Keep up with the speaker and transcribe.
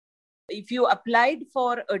if you applied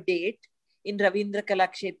for a date in Ravindra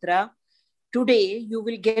Kalakshetra, today you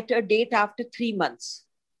will get a date after 3 months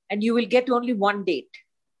and you will get only one date,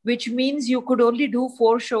 which means you could only do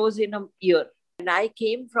 4 shows in a year. And I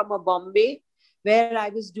came from a Bombay where I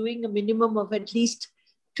was doing a minimum of at least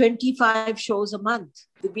 25 shows a month.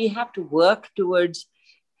 We have to work towards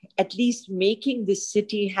at least making this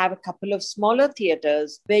city have a couple of smaller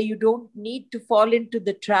theaters where you don't need to fall into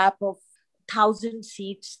the trap of 1,000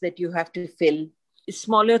 seats that you have to fill.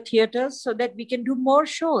 Smaller theaters so that we can do more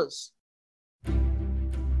shows.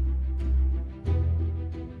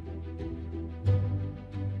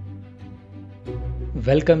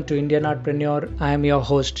 Welcome to Indian Artpreneur. I am your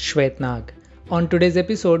host Shwet Nag. On today's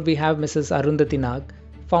episode, we have Mrs. Arundhati Nag,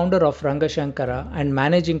 founder of Rangashankara and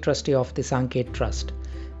managing trustee of the Sanket Trust.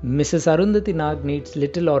 Mrs. Arundhati Nag needs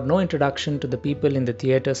little or no introduction to the people in the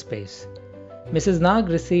theatre space. Mrs. Nag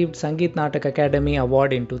received Sangeet Natak Academy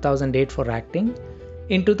Award in 2008 for acting.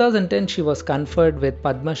 In 2010, she was conferred with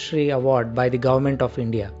Padma Shri Award by the Government of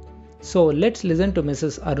India. So let's listen to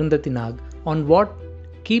Mrs. Arundhati Nag on what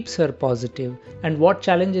keeps her positive and what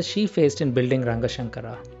challenges she faced in building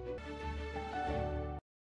Rangashankara.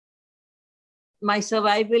 My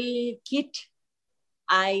survival kit,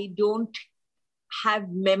 I don't have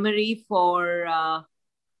memory for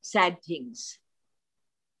sad things.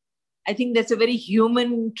 I think that's a very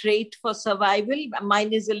human trait for survival.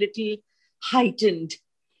 Mine is a little heightened.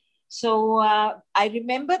 So I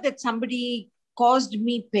remember that somebody caused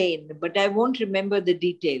me pain, but I won't remember the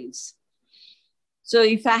details. So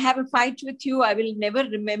if I have a fight with you, I will never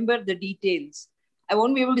remember the details. I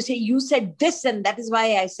won't be able to say, you said this and that is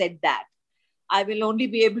why I said that. I will only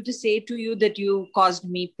be able to say to you that you caused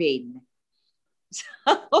me pain.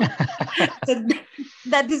 So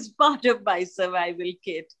that is part of my survival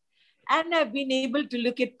kit. And I've been able to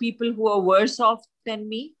look at people who are worse off than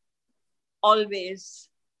me. Always.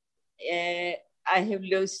 I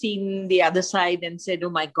have seen the other side and said, oh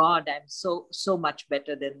my God, I'm so much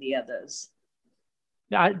better than the others.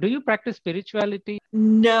 Do you practice spirituality?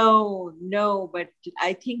 No, but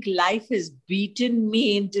I think life has beaten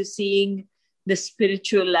me into seeing the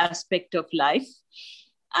spiritual aspect of life.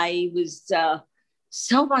 I was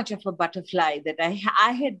so much of a butterfly that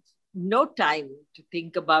I had no time to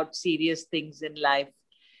think about serious things in life.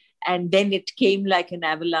 And then it came like an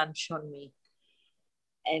avalanche on me.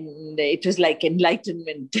 And it was like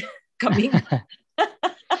enlightenment coming.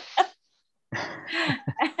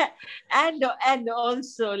 And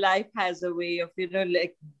also life has a way of,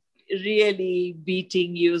 like really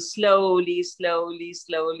beating you slowly,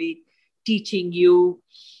 teaching you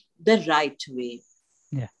the right way.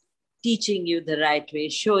 Yeah. Teaching you the right way,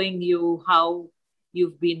 showing you how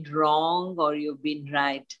you've been wrong or you've been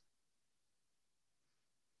right.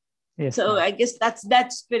 Yes, so I guess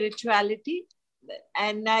that's spirituality.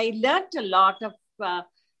 And I learned a lot of,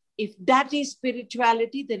 if that is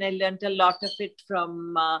spirituality, then I learned a lot of it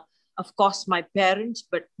from, of course, my parents,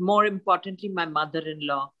 but more importantly, my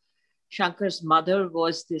mother-in-law. Shankar's mother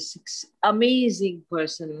was this amazing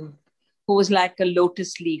person who was like a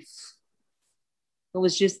lotus leaf, who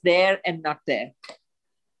was just there and not there.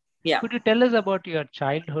 Yeah. Could you tell us about your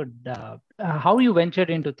childhood, how you ventured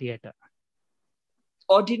into theatre?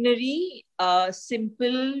 Ordinary,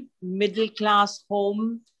 simple, middle-class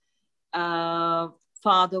home,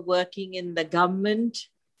 father working in the government,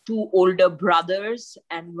 2 older brothers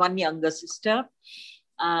and 1 younger sister.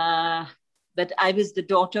 But I was the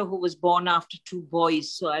daughter who was born after 2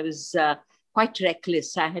 boys. So I was quite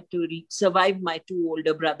reckless. I had to survive my 2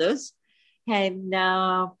 older brothers. And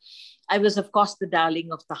I was, of course, the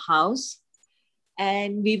darling of the house.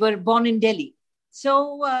 And we were born in Delhi.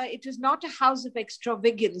 So it was not a house of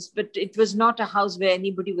extravagance, but it was not a house where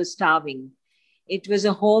anybody was starving. It was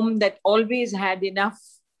a home that always had enough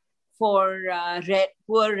for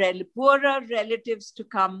poorer relatives to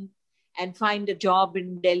come and find a job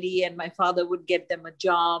in Delhi, and my father would get them a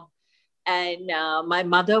job. And my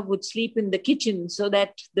mother would sleep in the kitchen so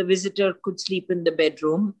that the visitor could sleep in the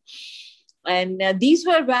bedroom. And these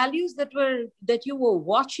were values that you were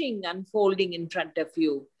watching unfolding in front of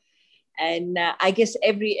you. And I guess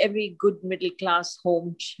every good middle-class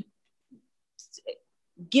home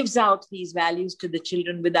gives out these values to the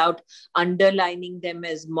children without underlining them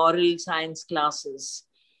as moral science classes.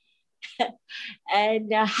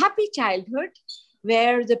 And a happy childhood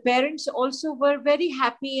where the parents also were very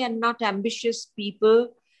happy and not ambitious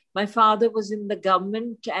people. My father was in the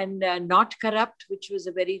government and not corrupt, which was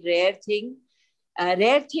a very rare thing. A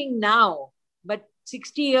rare thing now, but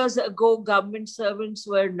 60 years ago, government servants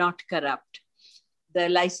were not corrupt. The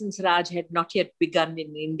license Raj had not yet begun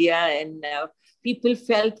in India, and people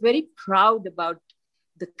felt very proud about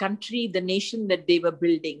the country, the nation that they were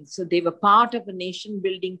building. So they were part of a nation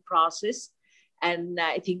building process. And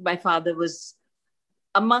I think my father was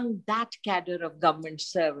among that cadre of government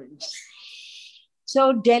servants.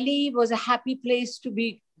 So Delhi was a happy place to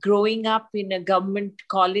be growing up in a government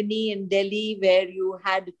colony in Delhi, where you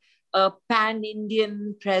had a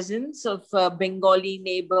pan-Indian presence of a Bengali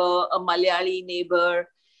neighbor, a Malayali neighbor,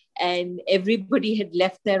 and everybody had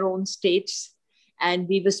left their own states. And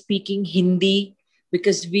we were speaking Hindi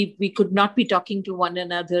because we could not be talking to one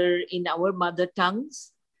another in our mother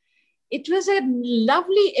tongues. It was a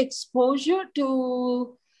lovely exposure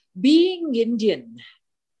to being Indian,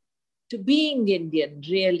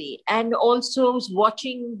 really. And also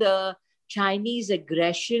watching the Chinese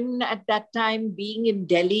aggression at that time, being in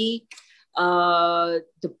Delhi, the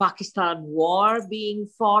Pakistan war being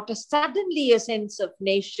fought, suddenly a sense of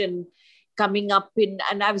nation coming up in,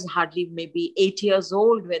 and I was hardly maybe 8 years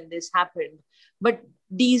old when this happened. But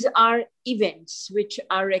these are events which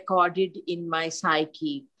are recorded in my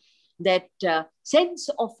psyche, that sense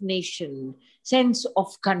of nation, sense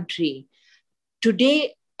of country.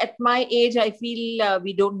 Today, at my age, I feel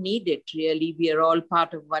we don't need it, really. We are all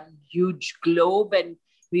part of one huge globe, and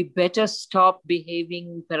we better stop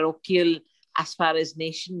behaving parochial as far as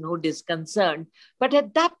nationhood is concerned. But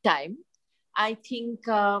at that time, I think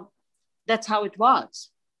that's how it was.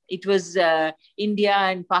 It was India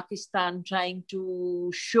and Pakistan trying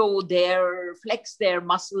to flex their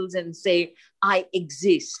muscles and say, I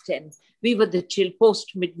exist. And we were the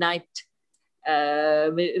post-midnight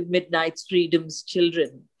freedoms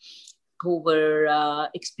children who were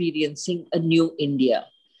experiencing a new India.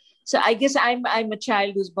 So I guess I'm a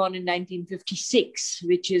child who's born in 1956,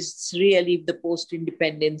 which is really the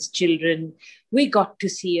post-independence children. We got to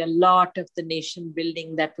see a lot of the nation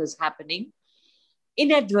building that was happening.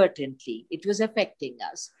 Inadvertently, it was affecting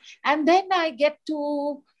us. And then I get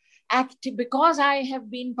to act, because I have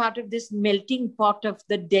been part of this melting pot of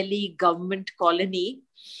the Delhi government colony.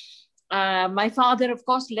 My father, of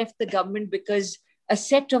course, left the government because a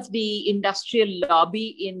set of the industrial lobby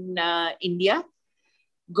in India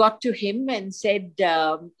got to him and said,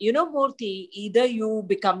 Murthy, either you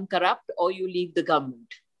become corrupt or you leave the government.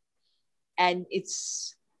 And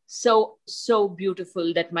it's so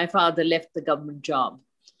beautiful that my father left the government job,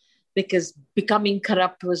 because becoming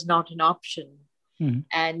corrupt was not an option. Mm-hmm.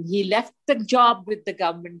 And he left the job with the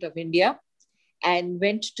government of India and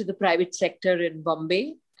went to the private sector in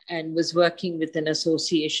Bombay and was working with an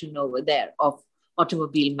association over there of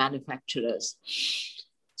automobile manufacturers.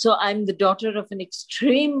 So I'm the daughter of an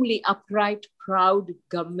extremely upright, proud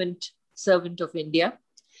government servant of India.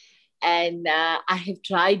 And I have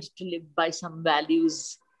tried to live by some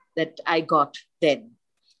values that I got then.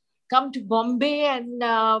 Come to Bombay, and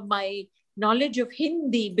my knowledge of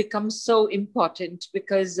Hindi becomes so important,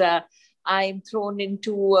 because I'm thrown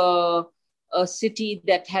into a city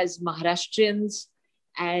that has Maharashtrians,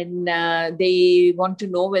 and they want to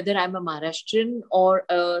know whether I'm a Maharashtrian or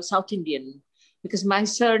a South Indian, because my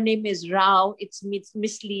surname is Rao. It's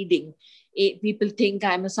misleading. People think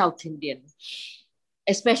I'm a South Indian,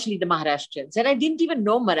 especially the Maharashtrians. And I didn't even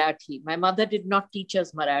know Marathi. My mother did not teach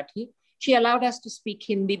us Marathi. She allowed us to speak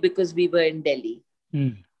Hindi because we were in Delhi.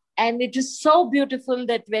 Mm. And it was so beautiful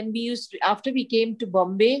that when after we came to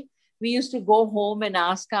Bombay, we used to go home and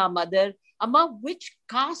ask our mother, Amma, which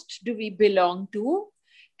caste do we belong to?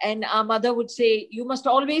 And our mother would say, you must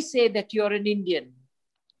always say that you're an Indian.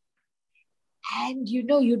 And you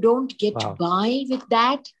don't get by with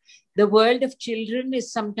that. The world of children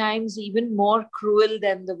is sometimes even more cruel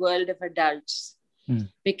than the world of adults,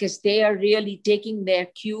 because they are really taking their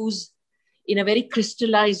cues in a very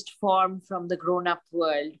crystallized form from the grown-up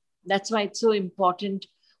world. That's why it's so important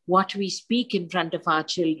what we speak in front of our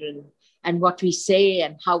children and what we say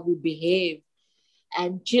and how we behave.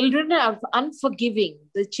 And children are unforgiving.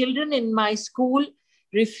 The children in my school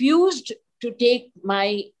refused to take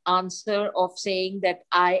my answer of saying that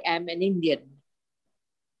I am an Indian.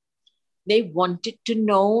 They wanted to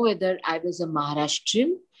know whether I was a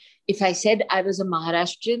Maharashtrian. If I said I was a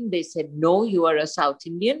Maharashtrian, they said, no, you are a South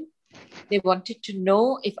Indian. They wanted to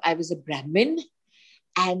know if I was a Brahmin.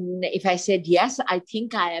 And if I said, yes, I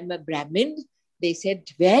think I am a Brahmin, they said,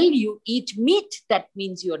 well, you eat meat. That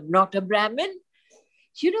means you're not a Brahmin.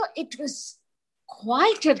 It was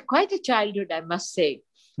quite a childhood, I must say,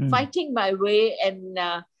 fighting my way, and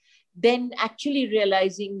then actually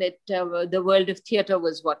realizing that the world of theater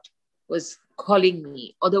was what was calling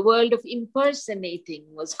me, or the world of impersonating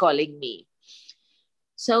was calling me.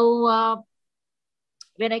 So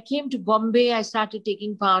when I came to Bombay, I started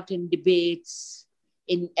taking part in debates,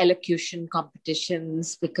 in elocution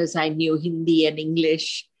competitions because I knew Hindi and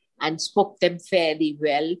English and spoke them fairly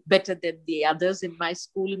well, better than the others in my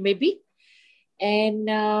school, maybe. And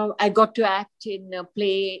I got to act in a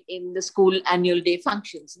play in the school annual day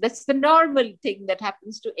functions. That's the normal thing that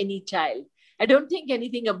happens to any child. I don't think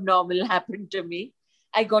anything abnormal happened to me.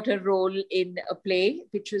 I got a role in a play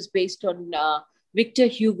which was based on Victor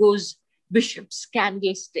Hugo's Bishop's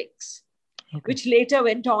Candlesticks, which later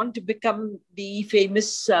went on to become the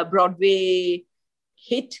famous Broadway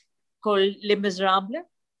hit called Les Miserables.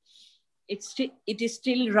 It is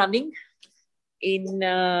still running in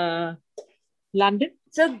London.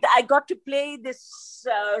 So I got to play this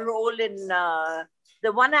role in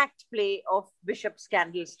the one-act play of Bishop's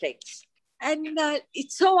Candlesticks. And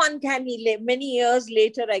it's so uncanny. Many years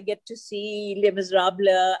later, I get to see Les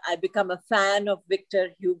Miserables. I become a fan of Victor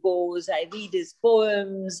Hugo's. I read his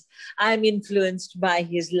poems. I'm influenced by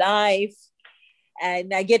his life.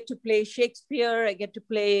 And I get to play Shakespeare. I get to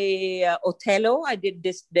play Othello. I did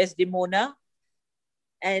Desdemona.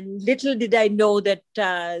 And little did I know that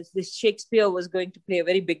this Shakespeare was going to play a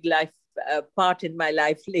very big part in my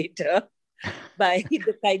life later by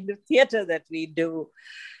the kind of theatre that we do.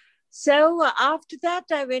 So after that,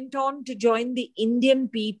 I went on to join the Indian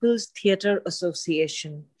People's Theatre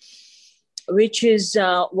Association, which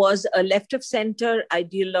was a left-of-center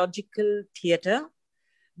ideological theatre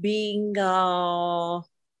being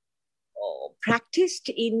practiced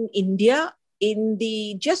in India in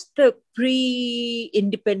just the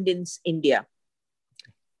pre-independence India.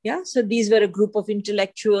 Yeah, so these were a group of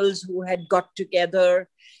intellectuals who had got together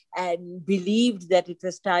and believed that it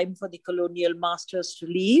was time for the colonial masters to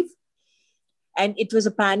leave. And it was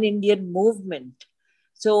a pan-Indian movement.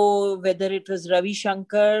 So whether it was Ravi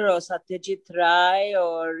Shankar or Satyajit Ray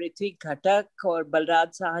or Ritvik Ghatak or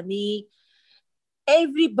Balraj Sahni,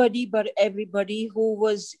 everybody who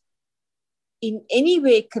was in any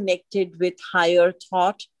way connected with higher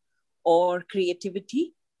thought or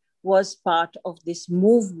creativity was part of this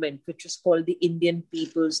movement, which was called the Indian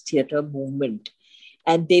People's Theatre Movement.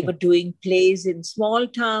 And they were doing plays in small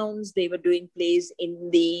towns. They were doing plays in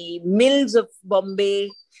the mills of Bombay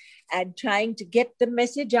and trying to get the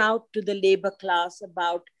message out to the labor class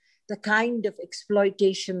about the kind of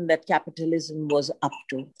exploitation that capitalism was up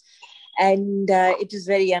to. And it is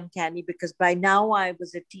very uncanny because by now I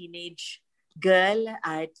was a teenage girl.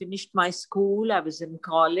 I had finished my school. I was in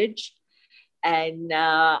college. And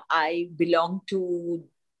I belonged to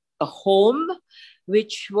a home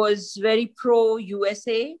which was very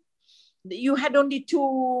pro-USA. You had only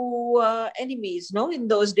two enemies, no, in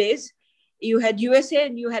those days. You had USA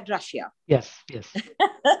and you had Russia. Yes. And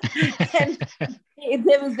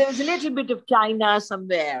there was a little bit of China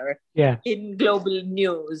somewhere in global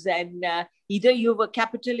news. And either you were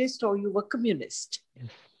capitalist or you were communist.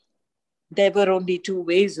 Yes. There were only two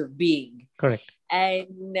ways of being. Correct.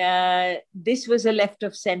 And this was a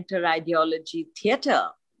left-of-center ideology theatre.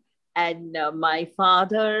 And my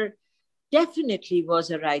father definitely was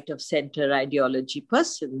a right-of-center ideology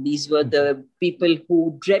person. These were the people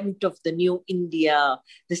who dreamt of the new India,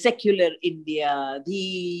 the secular India,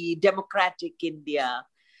 the democratic India.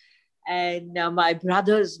 And my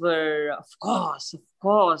brothers were, of course,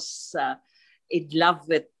 in love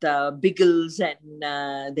with Biggles and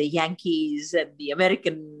the Yankees and the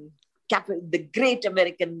the great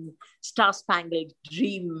American Star-Spangled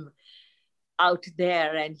Dream out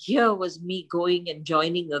there. And here was me going and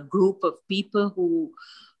joining a group of people who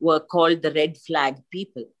were called the Red Flag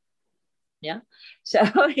people. Yeah. So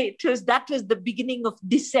that was the beginning of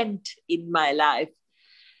dissent in my life.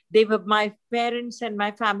 My parents and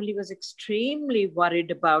my family was extremely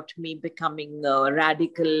worried about me becoming a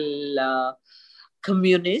radical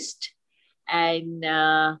communist, and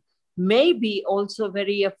maybe also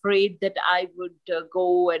very afraid that I would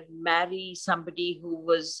go and marry somebody who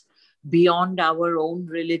was beyond our own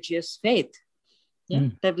religious faith. Yeah?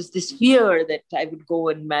 There was this fear that I would go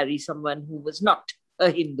and marry someone who was not a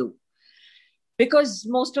Hindu. Because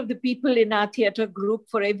most of the people in our theatre group,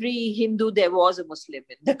 for every Hindu, there was a Muslim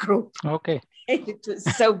in the group. Okay. It was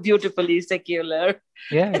so beautifully secular.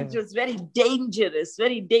 Yeah. It was very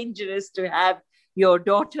dangerous to have your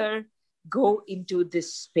daughter go into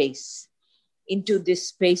this space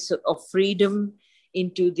of freedom,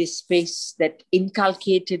 into this space that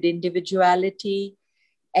inculcated individuality,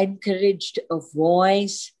 encouraged a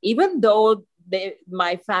voice, even though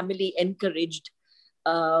my family encouraged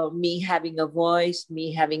me having a voice,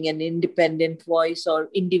 me having an independent voice or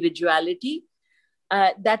individuality.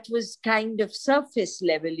 That was kind of surface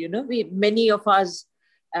level, many of us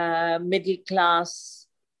middle class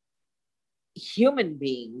human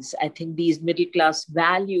beings. I think these middle class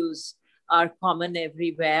values are common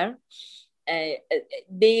everywhere.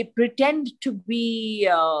 They pretend to be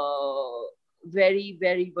very,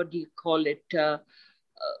 very, what do you call it,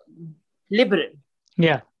 liberal.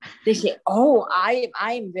 Yeah. They say, oh,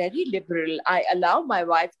 I'm very liberal. I allow my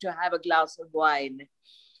wife to have a glass of wine.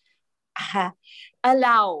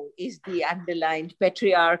 Allow is the underlined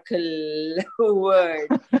patriarchal word.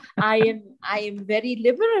 I am very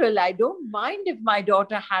liberal. I don't mind if my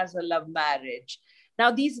daughter has a love marriage.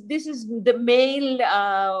 Now, this is the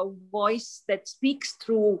male voice that speaks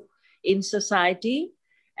through in society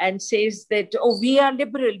and says that, oh, we are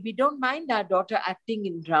liberal. We don't mind our daughter acting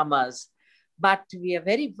in dramas. But we are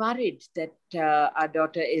very worried that our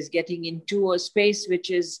daughter is getting into a space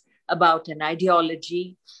which is about an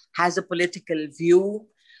ideology, has a political view,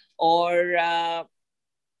 or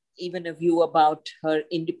even a view about her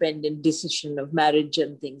independent decision of marriage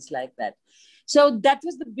and things like that. So that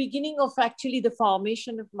was the beginning of actually the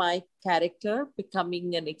formation of my character,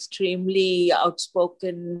 becoming an extremely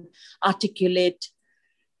outspoken, articulate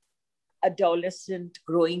adolescent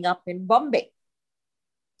growing up in Bombay.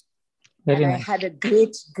 Very and nice. I had a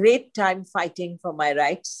great time fighting for my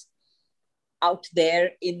rights out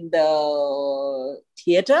there in the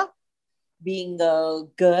theater, being a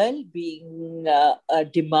girl, being a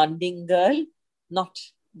demanding girl, not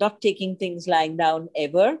taking things lying down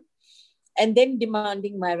ever, and then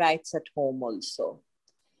demanding my rights at home also.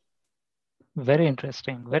 Very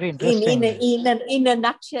interesting. Very interesting. In a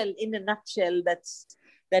nutshell,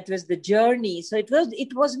 that was the journey. So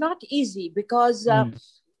it was not easy because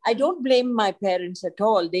I don't blame my parents at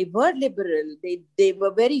all. They were liberal. They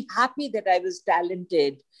were very happy that I was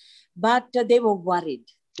talented, but they were worried.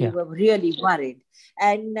 They were really worried.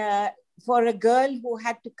 And for a girl who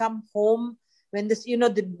had to come home when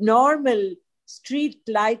the normal street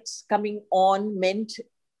lights coming on meant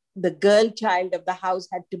the girl child of the house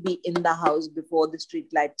had to be in the house before the street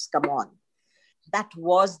lights come on. That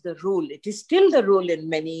was the rule. It is still the rule in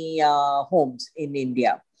many homes in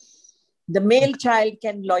India. The male child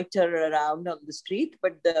can loiter around on the street,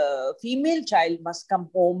 but the female child must come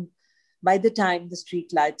home by the time the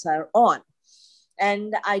street lights are on.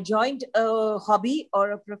 And I joined a hobby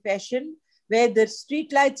or a profession where the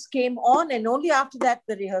street lights came on, and only after that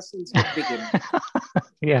the rehearsals would begin.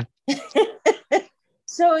 Yeah.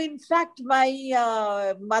 So, in fact,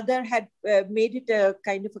 my mother had made it a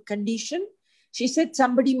kind of a condition. She said,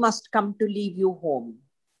 somebody must come to leave you home.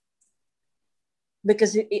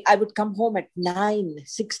 Because I would come home at 9,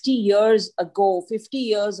 60 years ago, 50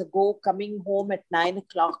 years ago, coming home at 9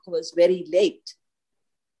 o'clock was very late.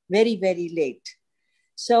 Very, very late.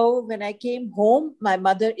 So when I came home, my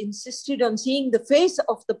mother insisted on seeing the face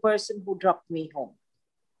of the person who dropped me home.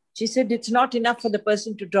 She said, it's not enough for the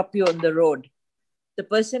person to drop you on the road. The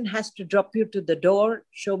person has to drop you to the door,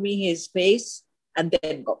 show me his face, and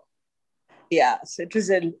then go. Yeah, so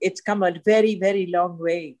it's come a very, very long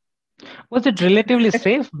way. Was it relatively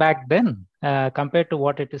safe back then compared to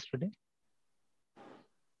what it is today?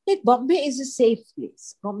 Bombay is a safe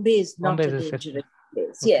place. Bombay is not a dangerous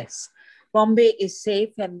place. Okay. Yes, Bombay is safe,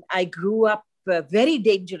 and I grew up very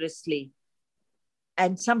dangerously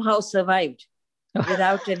and somehow survived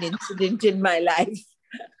without an incident in my life.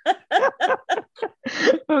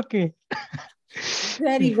 Okay.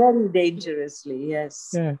 Very, very dangerously, yes.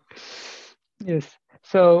 Yeah. Yes.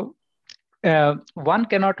 So one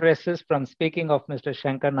cannot resist from speaking of Mr.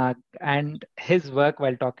 Shankar Nag and his work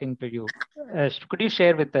while talking to you. Could you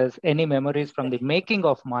share with us any memories from the making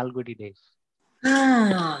of Malgudi Days?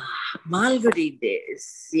 Malgudi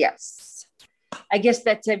Days, yes. I guess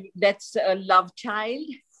that's a love child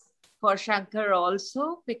for Shankar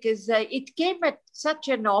also, because it came at such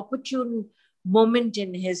an opportune moment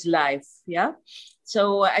in his life. Yeah.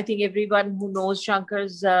 So I think everyone who knows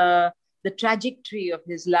Shankar's the trajectory of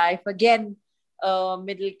his life, again,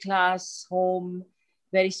 middle class home,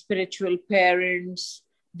 very spiritual parents,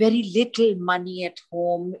 very little money at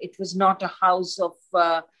home. It was not a house of,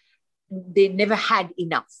 they never had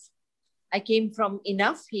enough. I came from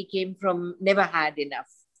enough. He came from never had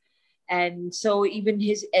enough. And so even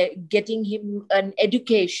his getting him an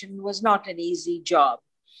education was not an easy job.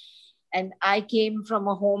 And I came from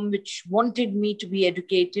a home which wanted me to be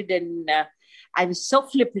educated, and I was so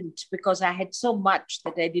flippant because I had so much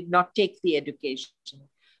that I did not take the education.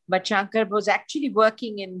 But Shankar was actually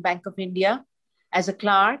working in Bank of India as a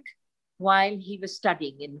clerk while he was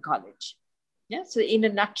studying in college. Yeah. So in a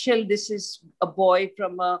nutshell, this is a boy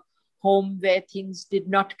from a home where things did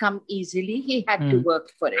not come easily. He had to work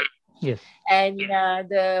for it. Yes. And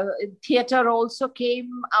the theater also came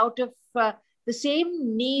out of the the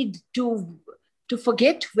same need to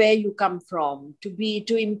forget where you come from,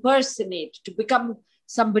 to impersonate, to become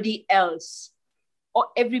somebody else. Or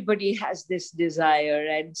everybody has this desire,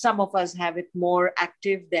 and some of us have it more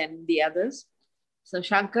active than the others. So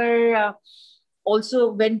Shankar also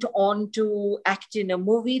went on to act in a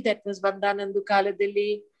movie that was Vandanandu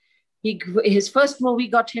Kaladilli. His first movie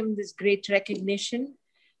got him this great recognition.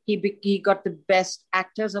 He got the Best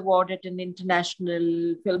Actors Award at an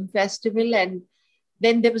international film festival, and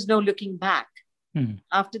then there was no looking back.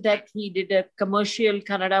 After that, he did a commercial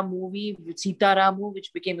Kannada movie with Sita Ramu,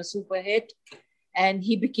 which became a super hit. And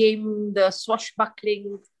he became the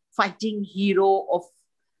swashbuckling fighting hero of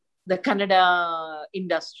the Kannada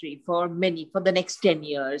industry for the next 10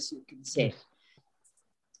 years, you can say. Yes.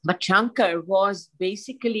 But Shankar was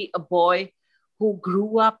basically a boy who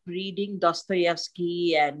grew up reading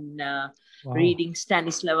Dostoevsky and reading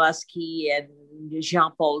Stanislavski and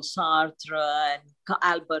Jean-Paul Sartre and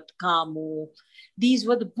Albert Camus. These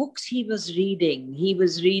were the books he was reading. He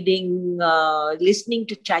was reading, listening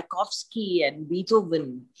to Tchaikovsky and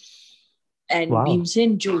Beethoven and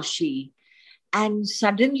Bhimsen Joshi. And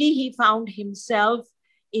suddenly he found himself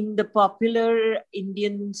in the popular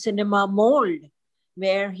Indian cinema mold,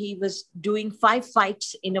 where he was doing 5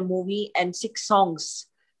 fights in a movie and 6 songs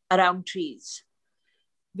around trees,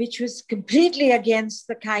 which was completely against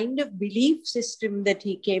the kind of belief system that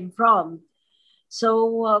he came from.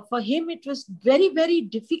 So for him, it was very, very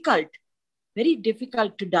difficult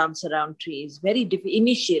to dance around trees,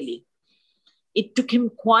 initially. It took him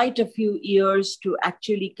quite a few years to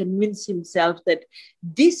actually convince himself that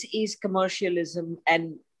this is commercialism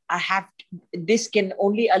and this can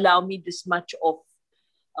only allow me this much of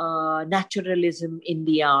naturalism in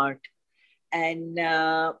the art. And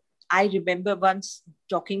I remember once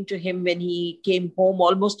talking to him when he came home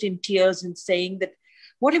almost in tears and saying that,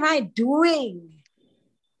 what am I doing?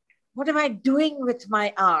 What am I doing with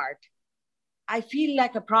my art? I feel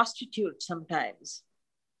like a prostitute sometimes,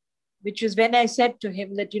 which was when I said to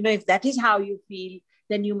him that, if that is how you feel,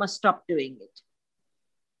 then you must stop doing it.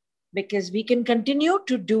 Because we can continue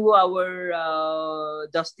to do our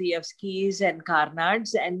Dostoevskys and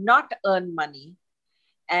Carnads and not earn money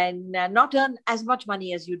and not earn as much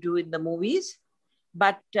money as you do in the movies,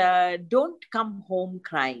 but don't come home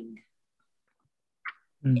crying.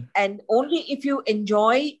 And only if you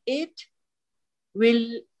enjoy it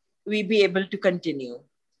will we be able to continue.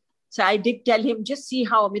 So I did tell him, just see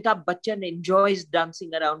how Amitabh Bachchan enjoys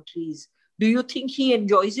dancing around trees. Do you think he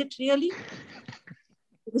enjoys it really?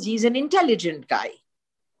 Because he's an intelligent guy.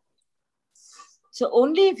 So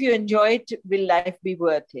only if you enjoy it will life be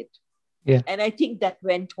worth it. Yeah. And I think that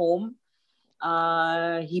went home.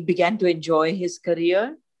 He began to enjoy his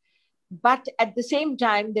career. But at the same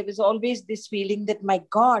time, there was always this feeling that, my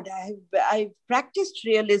God, I've practiced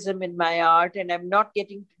realism in my art and I'm not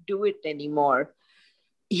getting to do it anymore.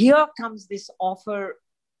 Here comes this offer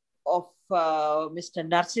of Mr.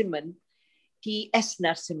 Narasimhan, T.S.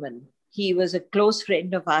 Narasimhan. He was a close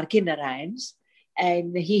friend of R.K. Narayan's,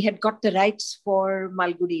 and he had got the rights for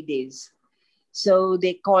Malgudi Days. So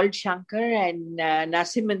they called Shankar, and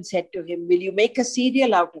Narasimhan said to him, will you make a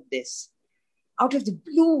serial out of this? Out of the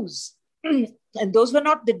blues. And those were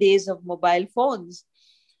not the days of mobile phones.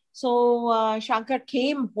 So Shankar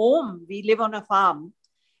came home. We live on a farm.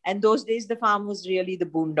 And those days, the farm was really the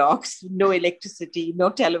boondocks, no electricity,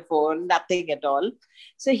 no telephone, nothing at all.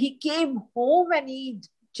 So he came home and he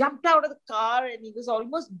jumped out of the car and he was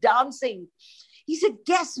almost dancing. He said,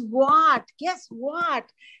 guess what? Guess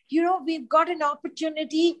what? We've got an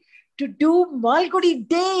opportunity to do Malgudi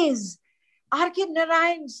Days, R.K.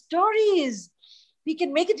 Narayan stories. We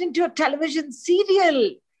can make it into a television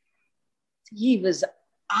serial. He was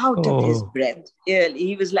out of his breath.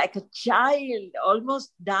 He was like a child,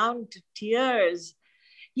 almost down to tears.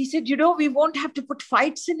 He said, we won't have to put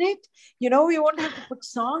fights in it. We won't have to put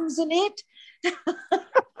songs in it.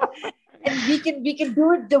 And we can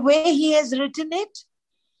do it the way he has written it.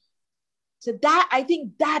 So I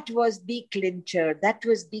think that was the clincher. That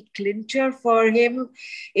was the clincher for him.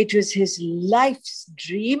 It was his life's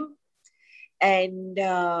dream. And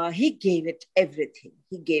he gave it everything.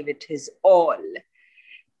 He gave it his all.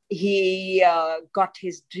 He got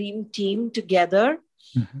his dream team together.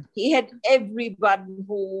 Mm-hmm. He had everyone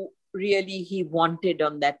who really he wanted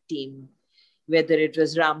on that team, whether it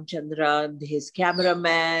was Ramchandra, his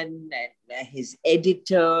cameraman, and his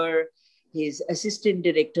editor, his assistant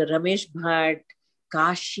director, Ramesh Bhatt,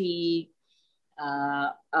 Kashi,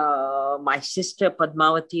 my sister,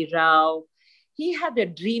 Padmavati Rao. He had a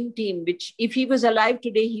dream team, which if he was alive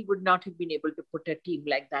today, he would not have been able to put a team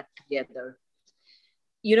like that together.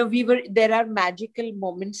 there are magical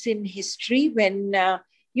moments in history when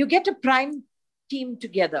you get a prime team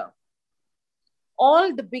together.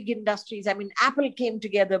 All the big industries, I mean, Apple came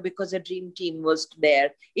together because a dream team was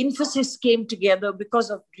there. Infosys came together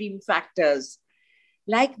because of dream factors.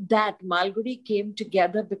 Like that, Malgudi came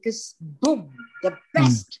together because, boom, the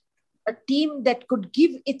best, a team that could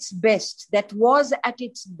give its best, that was at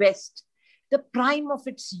its best, the prime of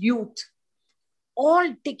its youth,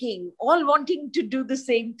 all ticking, all wanting to do the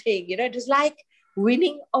same thing. It was like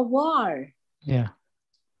winning a war. Yeah.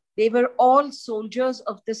 They were all soldiers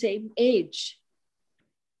of the same age.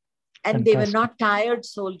 And Fantastic. They were not tired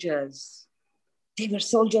soldiers. They were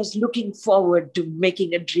soldiers looking forward to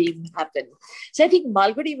making a dream happen. So I think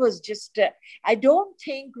Malgudi was just, I don't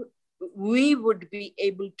think we would be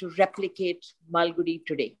able to replicate Malgudi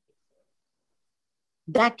today.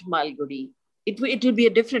 That Malgudi, it will be a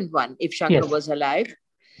different one if Shankar was alive.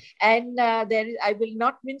 And I will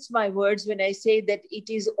not mince my words when I say that it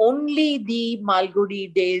is only the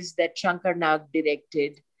Malgudi days that Shankar Nag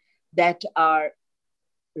directed that are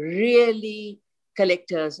really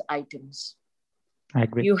collector's items. I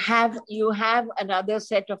agree. You have another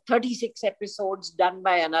set of 36 episodes done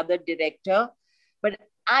by another director, but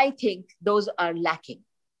I think those are lacking.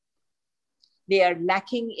 They are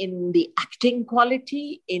lacking in the acting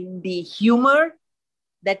quality, in the humor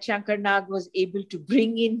that Shankar Nag was able to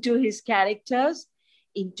bring into his characters,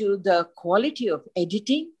 into the quality of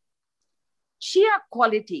editing, sheer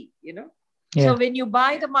quality, Yeah. So when you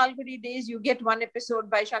buy the Malgudi Days, you get one episode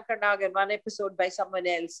by Shankar Nag and one episode by someone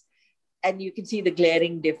else, and you can see the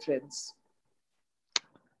glaring difference.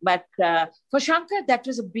 But for Shankar, that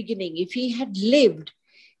was a beginning. If he had lived,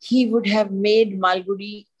 he would have made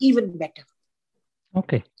Malgudi even better.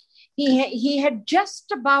 Okay. He had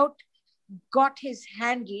just about got his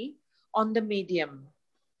handle on the medium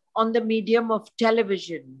of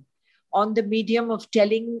television, on the medium of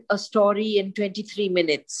telling a story in 23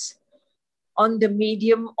 minutes, on the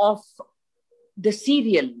medium of the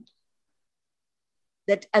serial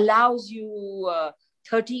that allows you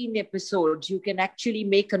 13 episodes. You can actually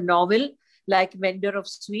make a novel like Vendor of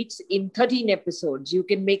Sweets in 13 episodes. You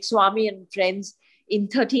can make Swami and Friends in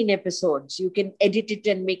 13 episodes. You can edit it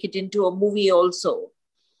and make it into a movie also.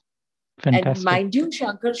 Fantastic. And mind you,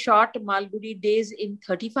 Shankar shot Malgudi Days in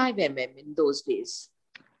 35 mm in those days.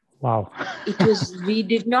 Wow. we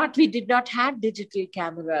did not have digital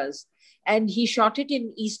cameras, and he shot it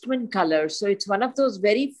in Eastman color. So it's one of those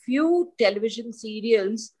very few television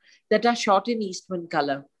serials that are shot in Eastman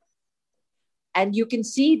color. And you can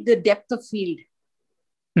see the depth of field.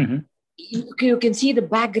 Mm-hmm. You can see the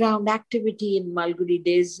background activity in Malgudi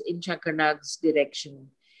Days in Shankar Nag's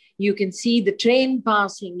direction. You can see the train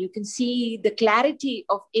passing. You can see the clarity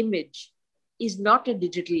of image is not a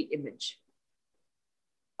digital image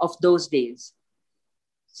of those days.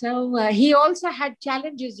 So he also had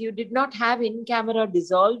challenges. You did not have in-camera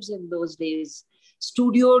dissolves in those days.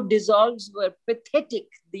 Studio dissolves were pathetic.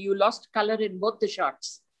 You lost color in both the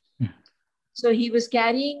shots. So he was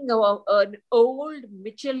carrying an old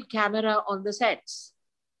Mitchell camera on the sets,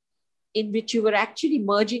 in which you were actually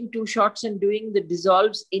merging two shots and doing the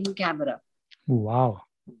dissolves in camera. Wow.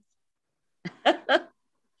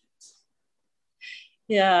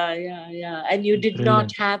 Yeah. And you did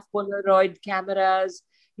not have Polaroid cameras.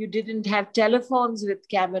 You didn't have telephones with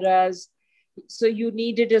cameras. So you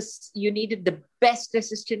needed the best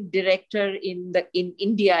assistant director in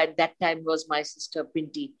India at that time was my sister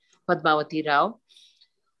Pinti Padmavati Rao,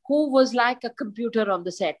 who was like a computer on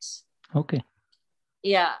the sets. Okay.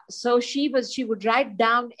 Yeah. So she would write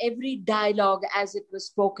down every dialogue as it was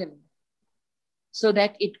spoken so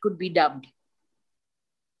that it could be dubbed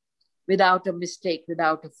without a mistake,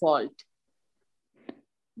 without a fault.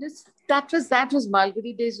 That was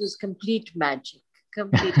Malgudi Days was complete magic.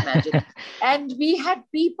 And we had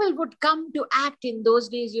people would come to act in those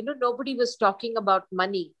days. Nobody was talking about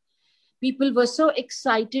money. People were so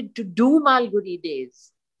excited to do Malgudi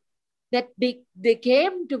Days that they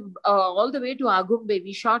came to all the way to Agumbe.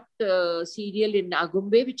 We shot a serial in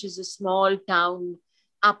Agumbe, which is a small town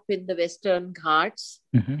up in the Western Ghats.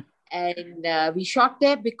 Mm-hmm. And we shot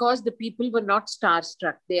there because the people were not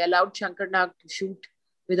starstruck. They allowed Shankar Nag to shoot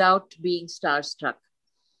without being starstruck.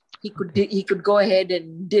 He could go ahead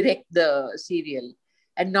and direct the serial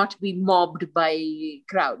and not be mobbed by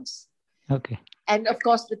crowds. Okay. And of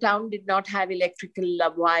course, the town did not have electrical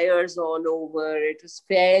wires all over. It was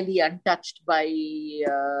fairly untouched by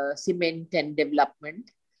cement and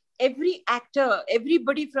development. Every actor,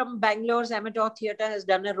 everybody from Bangalore's amateur theatre has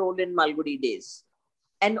done a role in Malgudi Days.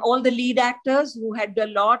 And all the lead actors who had a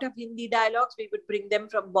lot of Hindi dialogues, we would bring them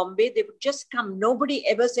from Bombay. They would just come. Nobody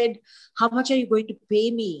ever said, how much are you going to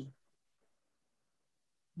pay me?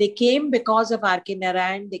 They came because of R.K.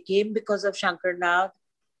 Narayan. They came because of Shankar Nag.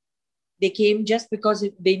 They came just because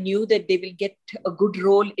they knew that they will get a good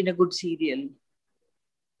role in a good serial.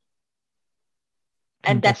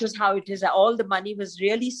 And that was how it is. All the money was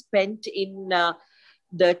really spent in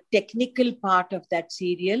the technical part of that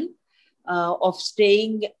serial, of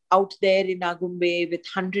staying out there in Agumbe with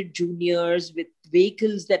 100 juniors, with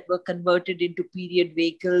vehicles that were converted into period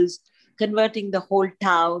vehicles, converting the whole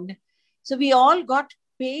town. So we all got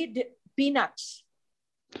paid peanuts.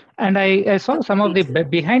 And I saw some of the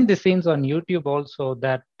behind the scenes on YouTube also,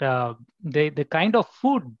 that the kind of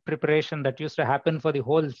food preparation that used to happen for the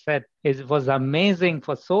whole set was amazing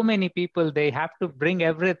for so many people. They have to bring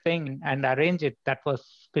everything and arrange it. That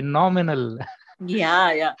was phenomenal.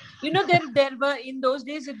 Yeah. You know, there were, in those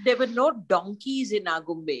days, there were no donkeys in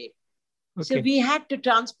Agumbe. Okay. So we had to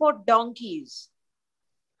transport donkeys.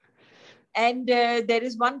 And there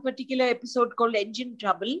is one particular episode called Engine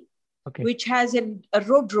Trouble, okay, which has a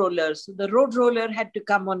road roller. So the road roller had to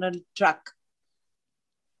come on a truck.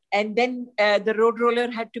 And then the road roller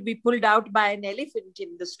had to be pulled out by an elephant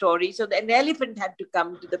in the story. So an elephant had to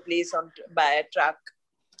come to the place by a truck.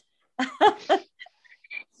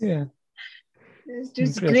 Yeah. It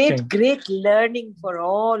was great learning for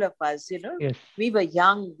all of us, you know. Yes. We were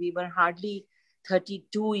young. We were hardly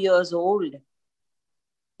 32 years old.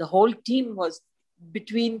 The whole team was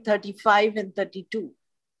between 35 and 32.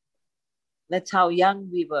 That's how young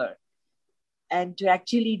we were. And to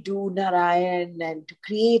actually do Narayan and to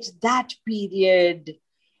create that period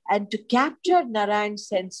and to capture Narayan's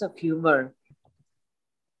sense of humor,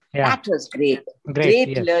 that was great.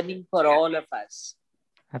 Great learning for all of us.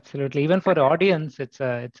 Absolutely. Even for the audience, it's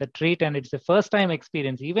a treat, and it's the first time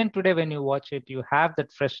experience. Even today, when you watch it, you have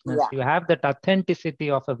that freshness, you have that authenticity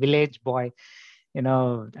of a village boy, you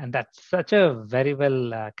know, and that's such a very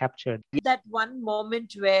well captured. That one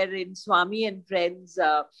moment where in Swami and Friends,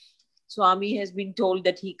 Swami has been told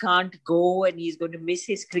that he can't go and he's going to miss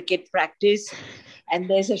his cricket practice. And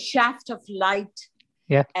there's a shaft of light.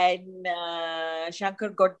 Yeah. And Shankar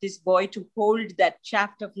got this boy to hold that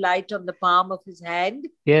shaft of light on the palm of his hand.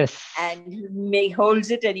 Yes. And he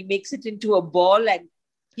holds it and he makes it into a ball and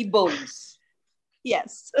he bowls.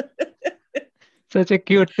 Yes. Such a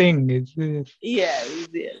cute thing. Yeah.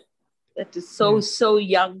 That is so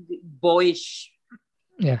young, boyish.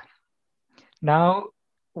 Yeah. Now,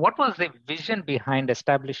 what was the vision behind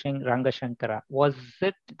establishing Rangashankara? Was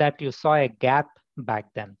it that you saw a gap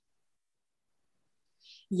back then?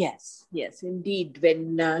 Yes, indeed.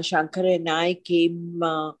 When Shankar and I came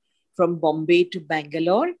from Bombay to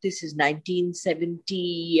Bangalore, this is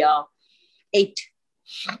 1978.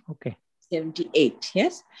 Okay. 78,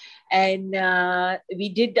 yes. And we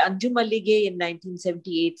did Anjum Allige in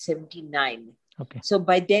 1978-79. Okay. So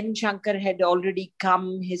by then, Shankar had already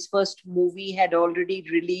come. His first movie had already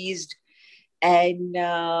released. And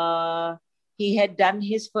he had done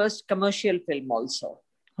his first commercial film also.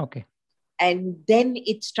 Okay. And then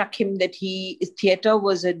it struck him that theatre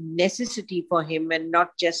was a necessity for him and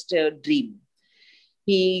not just a dream.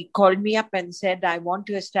 He called me up and said, I want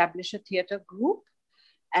to establish a theatre group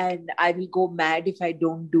and I will go mad if I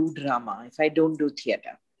don't do drama, if I don't do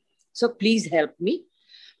theatre. So please help me.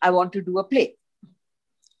 I want to do a play.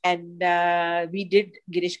 And we did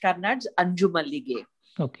Girish Karnad's Anjum Allige.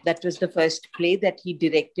 Okay. That was the first play that he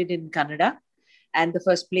directed in Kannada and the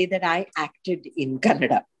first play that I acted in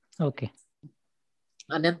Kannada. Okay.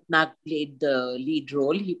 Anant Nag played the lead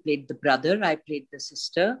role. He played the brother. I played the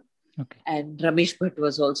sister. Okay. And Ramesh Bhatt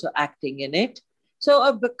was also acting in it.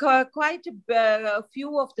 So quite a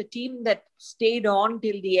few of the team that stayed on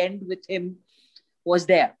till the end with him was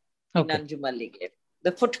there in Anjum Allige.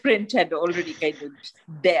 The footprint had already kind of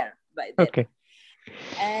there by then. Okay.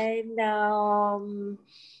 And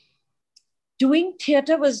doing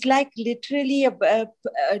theatre was like literally a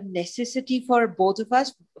necessity for both of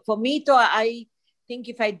us. For me, though, I think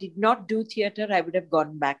if I did not do theatre, I would have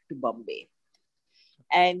gone back to Bombay.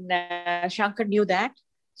 And Shankar knew that.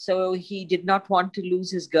 So he did not want to lose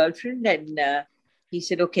his girlfriend. And he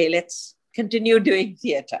said, okay, let's continue doing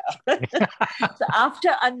theatre. So after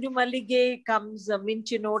Anjum Allige comes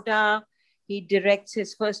Minchinota. He directs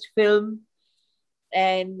his first film.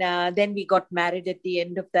 And then we got married at the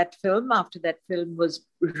end of that film. After that film was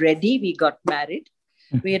ready, we got married.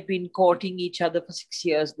 We had been courting each other for 6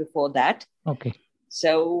 years before that. Okay.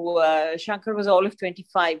 So Shankar was all of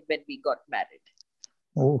 25 when we got married.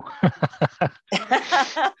 Oh.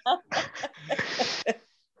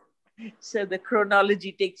 So the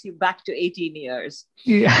chronology takes you back to 18 years.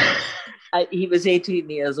 Yeah. He was 18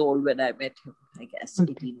 years old when I met him, I guess,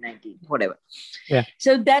 Okay. 18, 19, whatever. Yeah.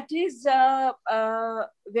 So that is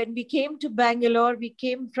when we came to Bangalore, we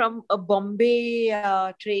came from a Bombay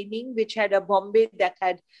training, which had a Bombay that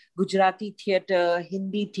had Gujarati theatre,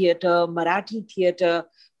 Hindi theatre, Marathi theatre,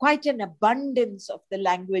 quite an abundance of the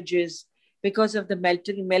languages because of the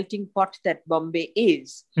melting pot that Bombay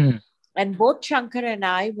is. Mm. And both Shankar and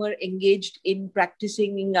I were engaged in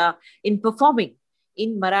practicing, in performing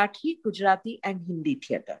in Marathi, Gujarati, and Hindi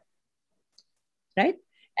theatre. Right?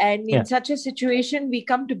 And in such a situation, we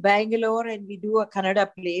come to Bangalore and we do a Kannada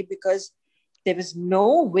play because there was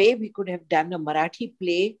no way we could have done a Marathi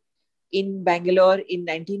play in Bangalore in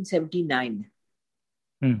 1979.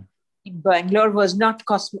 Mm. Bangalore was not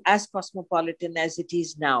as cosmopolitan as it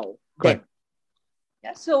is now. Correct.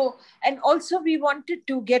 Yeah, so, and also we wanted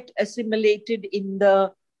to get assimilated in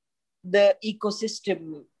the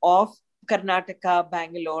ecosystem of Karnataka,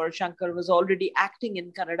 Bangalore. Shankar was already acting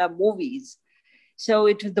in Kannada movies. So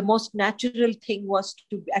it was the most natural thing was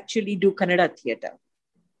to actually do Kannada theatre.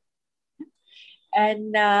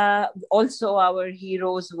 And also our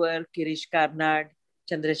heroes were Girish Karnad,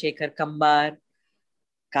 Chandrasekhar Kambar,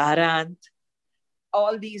 Karant.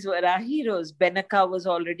 All these were our heroes. Benaka was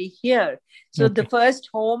already here. So the first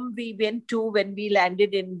home we went to when we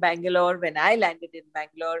landed in Bangalore, when I landed in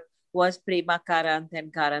Bangalore, was Prema Karant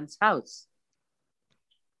and Karant's house.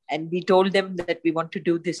 And we told them that we want to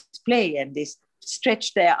do this play, and they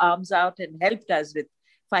stretched their arms out and helped us with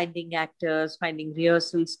finding actors, finding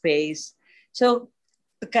rehearsal space. So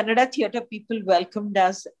the Kannada theatre people welcomed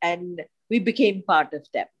us and we became part of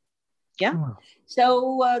them. Yeah. Oh.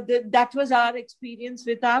 So that was our experience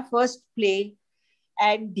with our first play.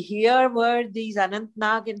 And here were these Anant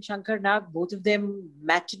Nag and Shankar Nag, both of them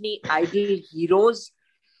matinee idol heroes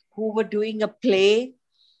who were doing a play.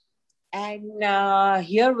 And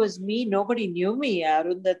here was me. Nobody knew me.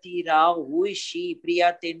 Arundhati Rao, who is she?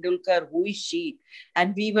 Priya Tendulkar, who is she?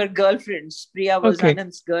 And we were girlfriends. Priya was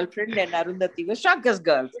Anand's girlfriend and Arundhati was Shankar's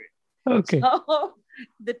girlfriend. Okay. So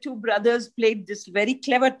the two brothers played this very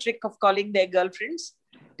clever trick of calling their girlfriends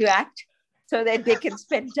to act so that they can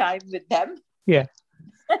spend time with them. Yeah.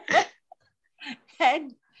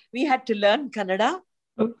 And we had to learn Kannada.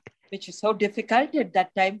 Okay. Which was so difficult at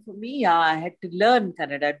that time for me. I had to learn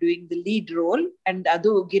Kannada, doing the lead role. And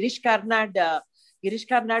adu Girish Karnad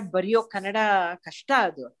bariyo Kannada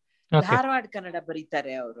kashta adu. Dharwad Kannada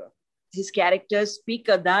baritare avaru. His characters speak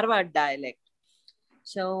a Dharwad dialect.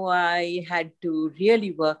 So I had to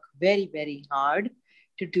really work very, very hard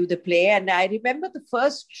to do the play. And I remember the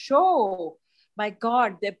first show. My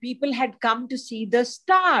God, the people had come to see the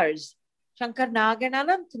stars, Shankar Nag and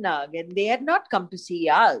Anant Nag, and they had not come to see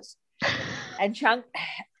us. And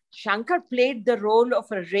Shankar played the role of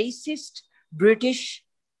a racist British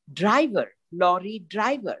driver, lorry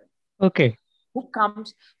driver. Okay. Who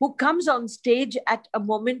comes on stage at a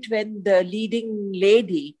moment when the leading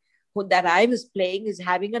lady that I was playing is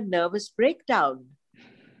having a nervous breakdown.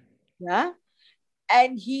 Yeah.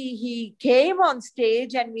 And he came on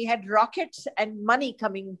stage and we had rockets and money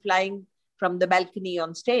flying from the balcony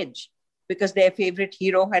on stage because their favorite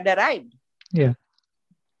hero had arrived. Yeah.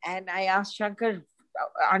 And I asked Shankar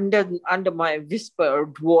under my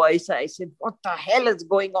whispered voice, I said, what the hell is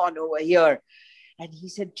going on over here? And he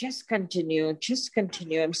said, just continue.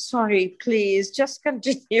 I'm sorry, please, just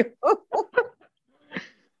continue.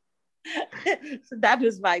 So that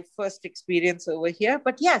was my first experience over here.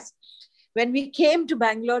 But yes, when we came to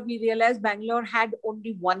Bangalore, we realized Bangalore had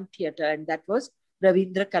only one theatre, and that was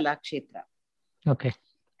Ravindra Kalakshetra. Okay.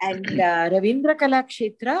 And Ravindra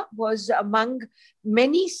Kalakshetra was among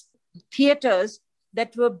many theatres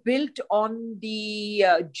that were built on the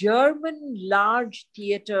German large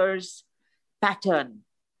theatres pattern.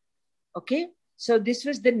 Okay. So this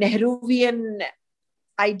was the Nehruvian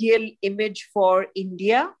ideal image for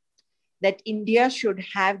India, that India should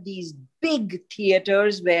have these big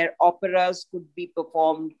theatres where operas could be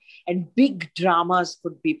performed and big dramas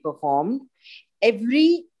could be performed.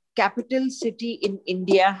 Every capital city in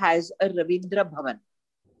India has a Ravindra Bhavan.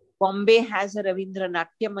 Bombay has a Ravindra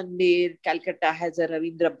Natya Mandir. Calcutta has a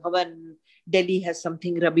Ravindra Bhavan. Delhi has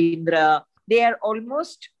something Ravindra. They are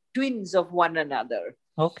almost twins of one another.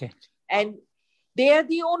 Okay. And they are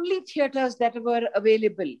the only theatres that were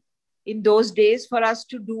available in those days for us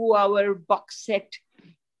to do our box set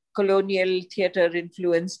colonial theatre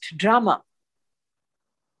influenced drama.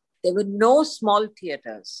 There were no small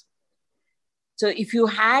theatres. So if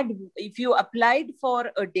you applied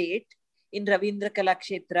for a date in Ravindra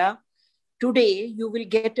Kalakshetra, today you will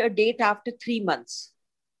get a date after 3 months.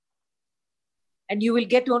 and you will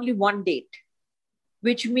get only one date,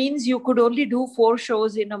 which means you could only do 4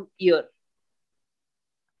 shows in a year.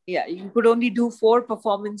 Yeah, you could only do 4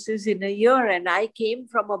 performances in a year. And I came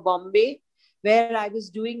from a Bombay where I was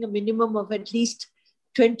doing a minimum of at least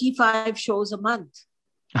 25 shows a month.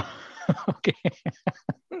 Okay.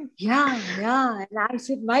 Yeah. And I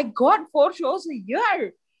said, my God, 4 shows a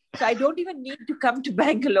year. So I don't even need to come to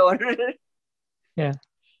Bangalore. Yeah.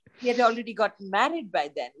 We had already gotten married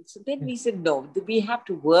by then. So then we said, no, we have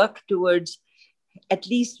to work towards at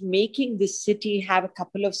least making this city have a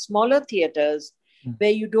couple of smaller theaters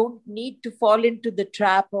where you don't need to fall into the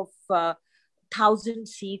trap of 1,000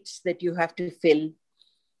 seats that you have to fill.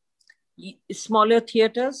 Smaller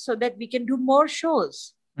theaters so that we can do more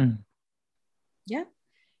shows. Yeah.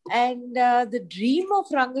 And the dream of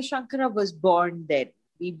Rangashankara was born then.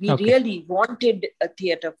 We really wanted a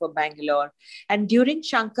theater for Bangalore. And during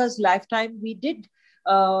Shankar's lifetime, we did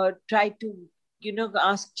try to,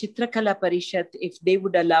 ask Chitrakala Parishad if they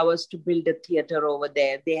would allow us to build a theater over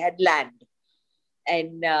there. They had land.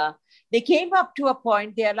 And they came up to a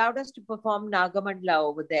point, they allowed us to perform Nagamandla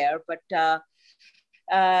over there. But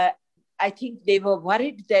I think they were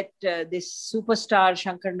worried that this superstar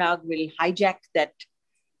Shankar Nag will hijack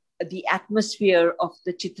the atmosphere of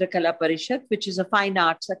the Chitrakala Parishad, which is a fine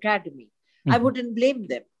arts academy. I wouldn't blame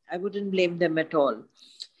them. I wouldn't blame them at all.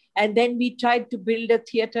 And then we tried to build a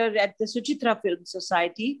theater at the Suchitra Film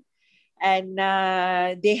Society. And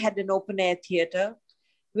they had an open air theater,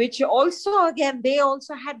 which also, again, they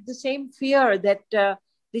also had the same fear that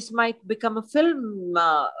this might become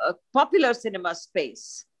a popular cinema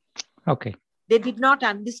space. Okay. They did not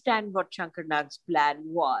understand what Shankar Nag's plan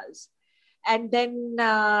was. And then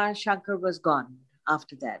Shankar was gone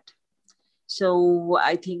after that. So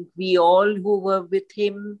I think we all who were with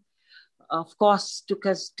him, of course, took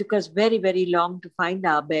us very, very long to find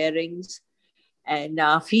our bearings and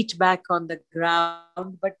our feet back on the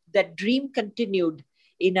ground. But that dream continued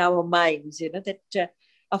in our minds, that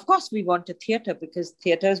of course we want a theater because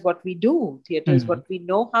theater is what we do. Theater is what we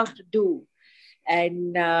know how to do.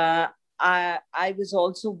 And I was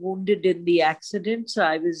also wounded in the accident. So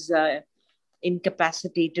I was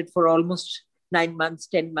incapacitated for almost 9 months,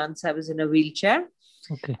 10 months. I was in a wheelchair.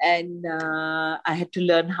 Okay. And I had to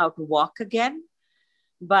learn how to walk again.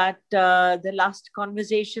 But the last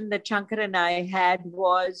conversation that Shankar and I had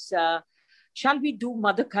was, shall we do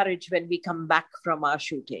Mother Courage when we come back from our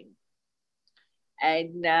shooting?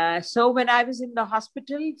 And so when I was in the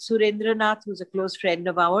hospital, Surendranath, who's a close friend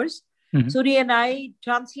of ours, Suri and I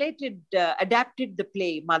adapted the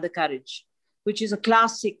play Mother Courage, which is a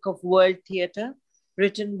classic of world theater,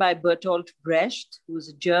 written by Bertolt Brecht, who was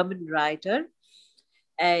a German writer.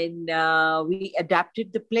 And we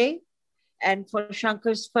adapted the play. And for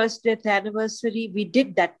Shankar's first death anniversary, we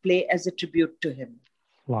did that play as a tribute to him.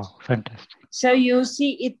 Wow, fantastic. So you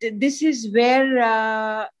see, this is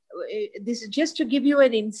where, this is just to give you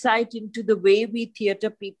an insight into the way we theater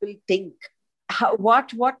people think,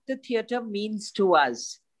 what the theater means to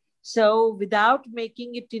us. So without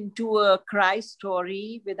making it into a cry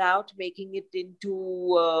story, without making it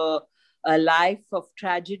into a life of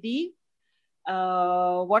tragedy,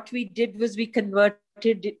 what we did was we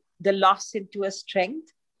converted the loss into a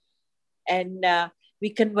strength. And we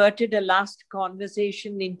converted a last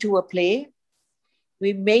conversation into a play.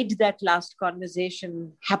 We made that last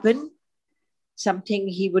conversation happen, something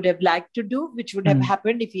he would have liked to do, which would have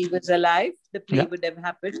happened if he was alive. The play would have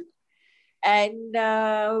happened. And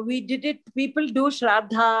we did it. People do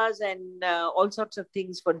shraddhas and all sorts of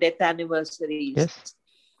things for death anniversaries. Yes.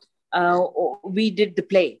 We did the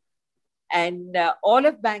play. And all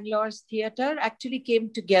of Bangalore's theatre actually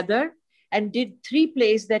came together and did 3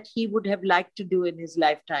 plays that he would have liked to do in his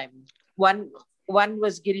lifetime. One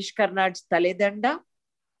was Girish Karnad's Taledanda,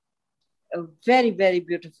 a very, very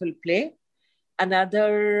beautiful play.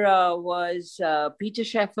 Another was Peter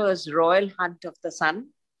Shaffer's Royal Hunt of the Sun.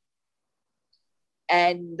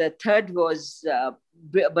 And the third was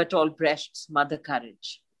Bertolt Brecht's Mother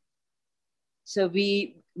Courage. So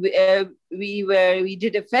we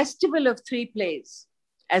did a festival of 3 plays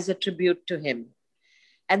as a tribute to him.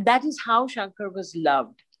 And that is how Shankar was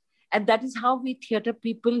loved. And that is how we theatre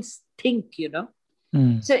people think,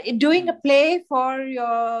 So doing a play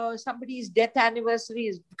for somebody's death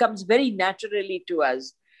anniversary comes very naturally to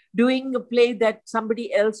us. Doing a play that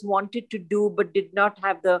somebody else wanted to do but did not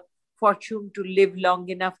have the fortune to live long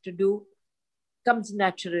enough to do comes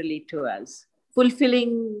naturally to us.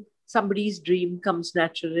 Fulfilling somebody's dream comes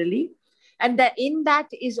naturally. And that in that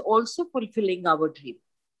is also fulfilling our dream.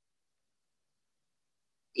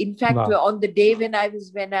 In fact, on the day when I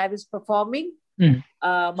was performing,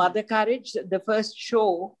 Mother Courage, the first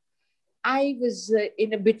show, I was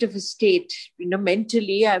in a bit of a state,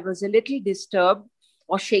 mentally. I was a little disturbed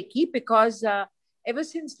or shaky because ever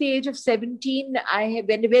since the age of 17,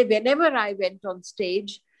 whenever I went on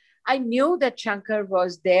stage, I knew that Shankar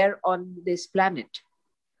was there on this planet.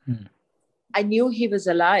 I knew he was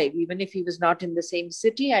alive. Even if he was not in the same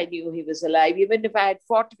city, I knew he was alive. Even if I had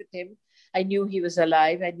fought with him, I knew he was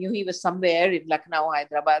alive. I knew he was somewhere in Lucknow,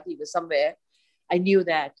 Hyderabad. He was somewhere. I knew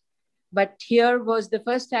that. But here was the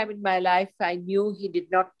first time in my life I knew he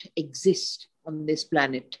did not exist on this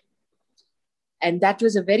planet. And that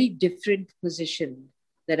was a very different position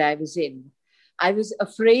that I was in. I was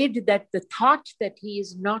afraid that the thought that he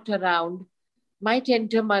is not around might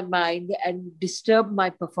enter my mind and disturb my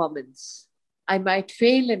performance. I might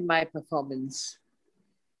fail in my performance.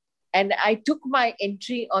 And I took my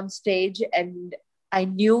entry on stage and I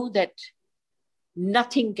knew that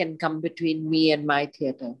nothing can come between me and my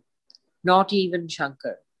theatre. Not even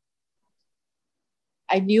Shankar.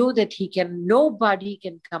 I knew that nobody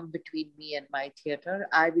can come between me and my theatre.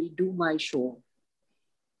 I will do my show.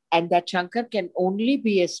 And that Shankar can only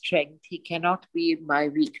be a strength. He cannot be my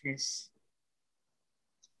weakness.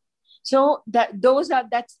 So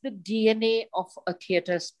that's the DNA of a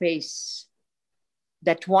theatre space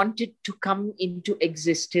that wanted to come into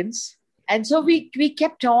existence. And so we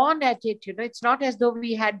kept on at it. It's not as though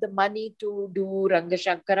we had the money to do Ranga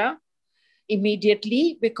Shankara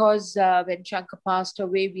immediately, because when Shankar passed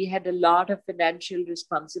away, we had a lot of financial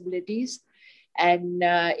responsibilities. And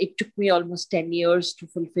it took me almost 10 years to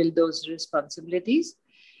fulfill those responsibilities,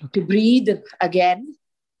 to breathe again.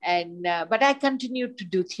 And but I continued to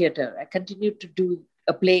do theatre. I continued to do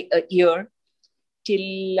a play a year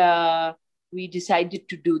till we decided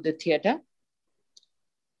to do the theatre.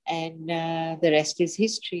 And the rest is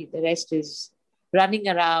history. The rest is running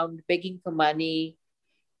around, begging for money,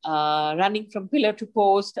 running from pillar to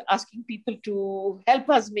post, asking people to help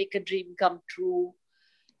us make a dream come true.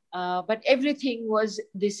 But everything was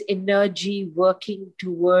this energy working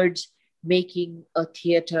towards making a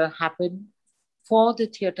theatre happen for the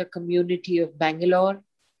theatre community of Bangalore,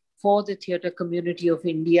 for the theatre community of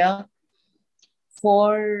India,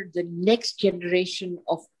 for the next generation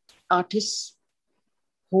of artists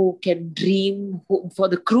who can dream, for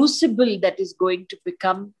the crucible that is going to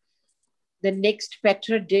become the next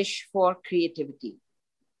Petra dish for creativity.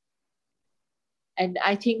 And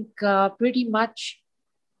I think pretty much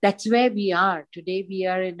that's where we are. Today we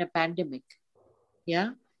are in a pandemic.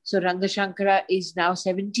 Yeah. So Ranga Shankara is now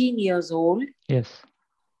 17 years old. Yes.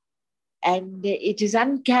 And it is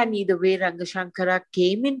uncanny the way Ranga Shankara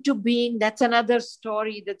came into being. That's another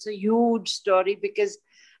story. That's a huge story, because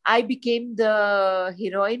I became the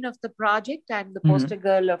heroine of the project. I'm the poster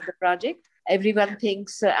girl of the project. Everyone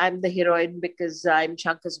thinks I'm the heroine because I'm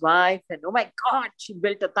Shankar's wife. And oh my God, she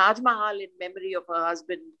built a Taj Mahal in memory of her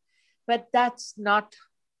husband. But that's not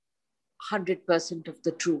 100% of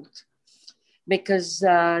the truth. Because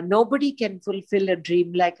nobody can fulfill a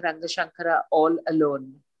dream like Ranga Shankara all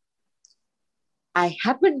alone. I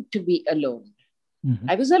happened to be alone.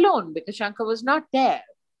 I was alone because Shankar was not there.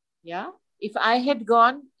 Yeah. If I had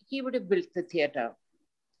gone, he would have built the theatre.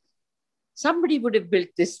 Somebody would have built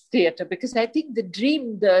this theatre, because I think the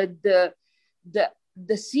dream, the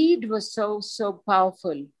seed was so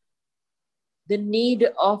powerful. The need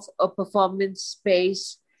of a performance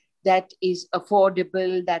space that is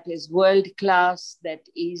affordable, that is world-class, that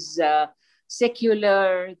is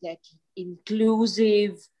secular, that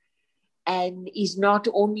inclusive, and is not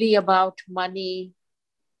only about money,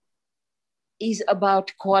 is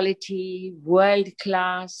about quality,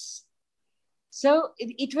 world-class. So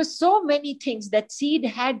it was so many things. That seed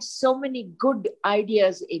had so many good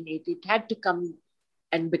ideas in it. It had to come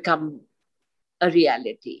and become a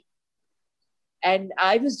reality. And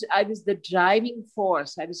I was the driving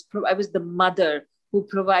force. I was the mother who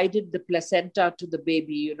provided the placenta to the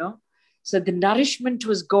baby, So the nourishment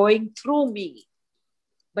was going through me.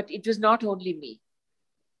 But it was not only me.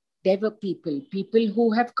 There were people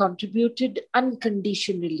who have contributed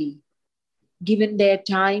unconditionally, given their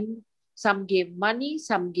time. Some gave money,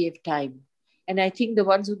 some gave time. And I think the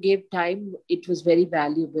ones who gave time, it was very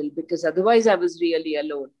valuable, because otherwise I was really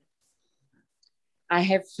alone. I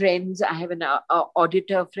have friends. I have an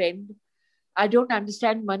auditor friend. I don't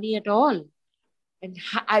understand money at all. And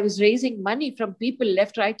I was raising money from people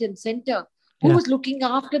left, right, and center. Who was looking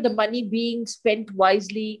after the money being spent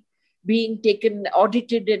wisely, being taken,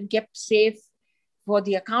 audited, and kept safe, for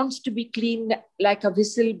the accounts to be clean like a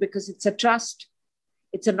whistle, because it's a trust.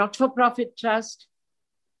 It's a not-for-profit trust.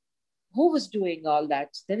 Who was doing all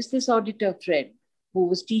that? There is this auditor friend. who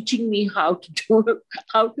was teaching me how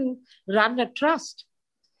to run a trust.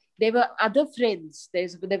 There were other friends. There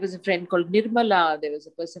was a friend called Nirmala. There was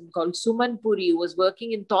a person called Suman Puri who was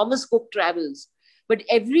working in Thomas Cook Travels. But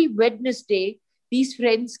every Wednesday, these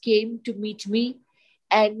friends came to meet me,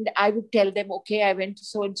 and I would tell them, okay, I went to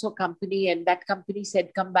so-and-so company, and that company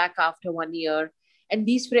said, come back after 1 year. And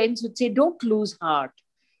these friends would say, don't lose heart.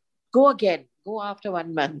 Go again. Go after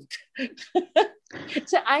 1 month.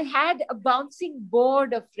 So I had a bouncing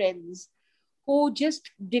board of friends who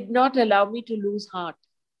just did not allow me to lose heart.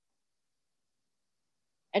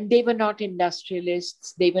 And they were not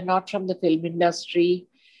industrialists. They were not from the film industry.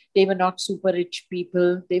 They were not super rich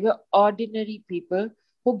people. They were ordinary people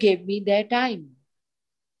who gave me their time.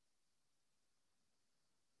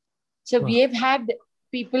 So we have had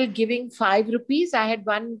people giving 5 rupees. I had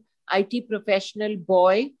one IT professional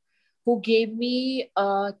boy who gave me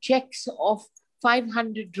checks of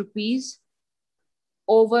 500 rupees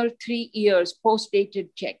over 3 years,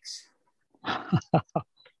 post-dated checks.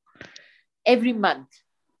 Every month.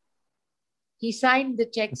 He signed the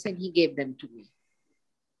checks and he gave them to me.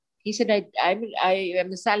 He said, I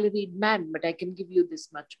am a salaried man, but I can give you this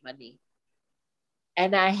much money.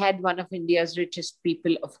 And I had one of India's richest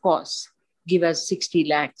people, of course, give us 60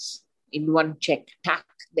 lakhs in one check. Tack,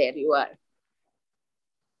 there you are.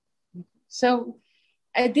 So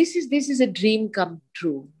this is a dream come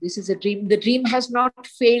true. This is a dream. The dream has not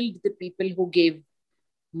failed the people who gave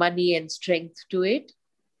money and strength to it.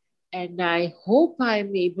 And I hope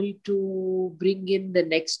I'm able to bring in the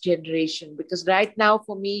next generation, because right now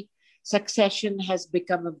for me, succession has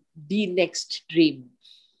become the next dream.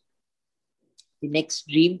 The next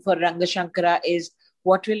dream for Rangashankara is,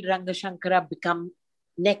 what will Rangashankara become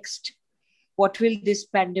next? What will this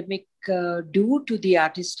pandemic do to the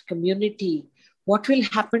artist community? What will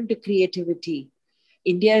happen to creativity?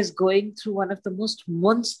 India is going through one of the most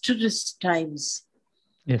monstrous times.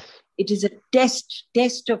 Yes. It is a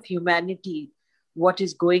test of humanity. What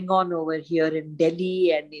is going on over here in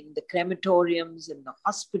Delhi and in the crematoriums and the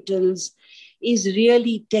hospitals is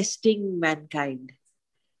really testing mankind.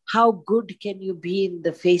 How good can you be in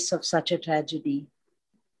the face of such a tragedy?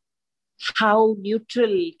 How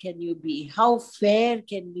neutral can you be? How fair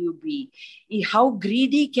can you be? How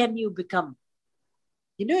greedy can you become?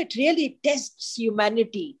 You know, it really tests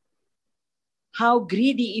humanity. How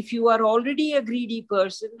greedy, if you are already a greedy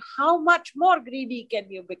person, how much more greedy can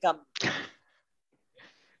you become?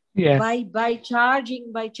 Yeah. By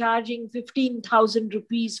charging 15,000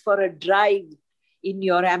 rupees for a drive in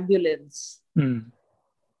your ambulance.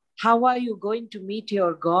 How are you going to meet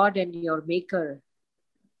your God and your Maker?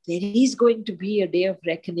 There is going to be a day of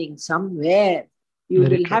reckoning somewhere. You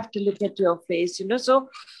will have to look at your face, you know. So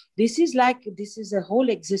this is a whole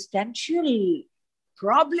existential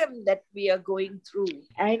problem that we are going through.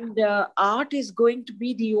 And art is going to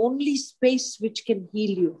be the only space which can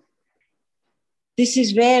heal you. This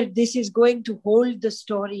is where this is going to hold the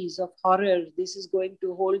stories of horror. This is going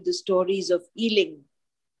to hold the stories of healing.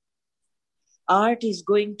 Art is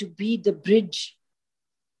going to be the bridge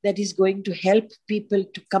that is going to help people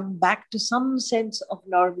to come back to some sense of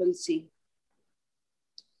normalcy.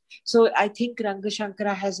 So I think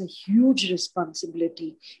Rangashankara has a huge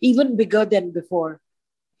responsibility, even bigger than before.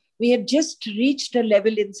 We had just reached a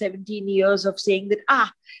level in 17 years of saying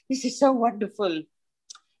that, this is so wonderful.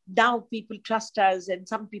 Now people trust us and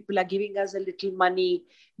some people are giving us a little money.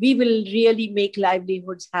 We will really make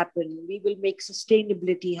livelihoods happen. We will make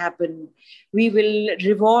sustainability happen. We will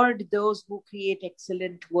reward those who create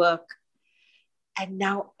excellent work. And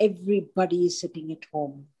now everybody is sitting at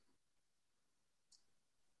home.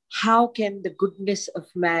 How can the goodness of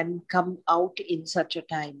man come out in such a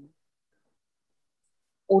time?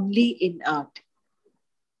 Only in art.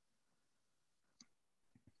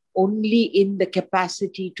 Only in the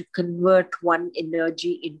capacity to convert one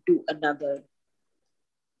energy into another.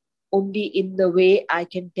 Only in the way I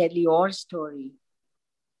can tell your story.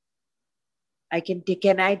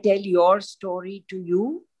 Can I tell your story to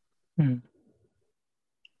you?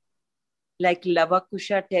 Like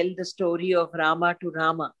Lavakusha tell the story of Rama to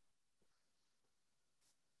Rama.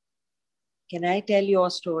 Can I tell your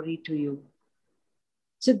story to you?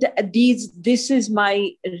 So this is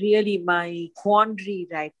my quandary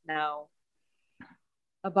right now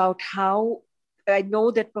about how I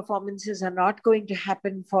know that performances are not going to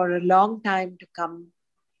happen for a long time to come,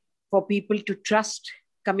 for people to trust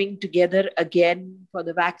coming together again, for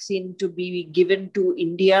the vaccine to be given to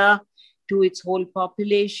India, to its whole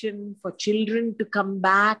population, for children to come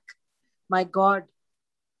back. My God,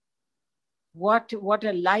 what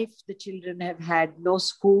a life the children have had. No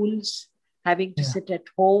schools, having to sit at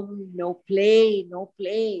home, no play,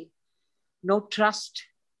 no trust.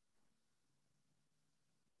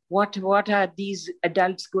 What are these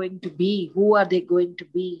adults going to be? Who are they going to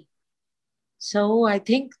be? So I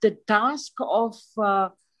think the task of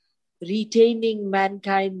retaining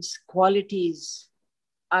mankind's qualities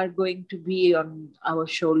are going to be on our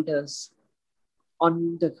shoulders,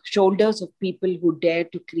 on the shoulders of people who dare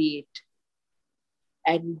to create.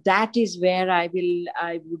 And that is where I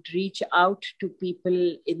would reach out to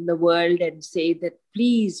people in the world and say that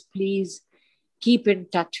please keep in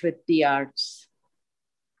touch with the arts.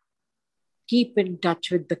 Keep in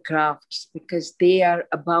touch with the crafts, because they are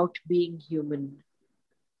about being human.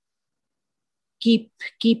 Keep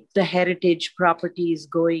the heritage properties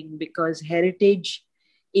going, because heritage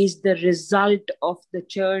is the result of the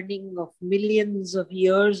churning of millions of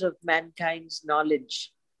years of mankind's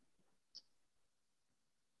knowledge.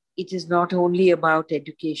 It is not only about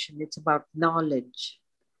education, it's about knowledge.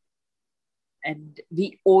 And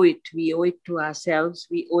we owe it to ourselves,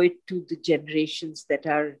 we owe it to the generations that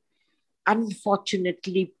are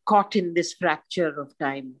unfortunately caught in this fracture of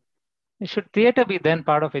time. Should theatre be then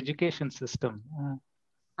part of education system?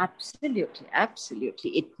 Absolutely.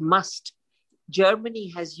 It must. Germany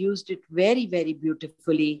has used it very, very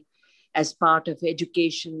beautifully as part of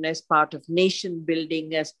education, as part of nation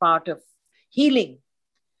building, as part of healing.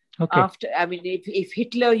 Okay. If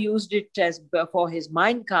Hitler used it as for his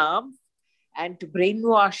Mein Kampf and to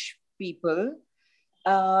brainwash people,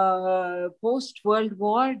 post-World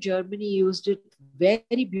War, Germany used it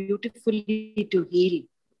very beautifully to heal.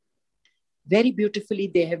 Very beautifully,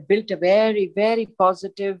 they have built a very, very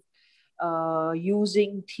positive,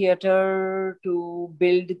 using theatre to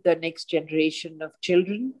build the next generation of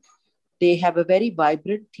children. They have a very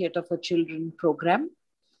vibrant Theatre for Children program.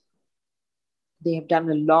 They have done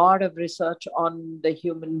a lot of research on the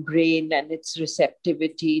human brain and its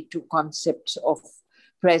receptivity to concepts of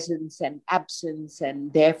presence and absence,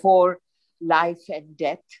 and therefore life and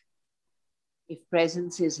death. If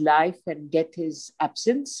presence is life and death is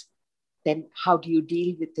absence, then how do you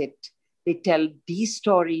deal with it? They tell these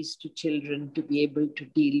stories to children to be able to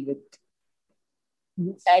deal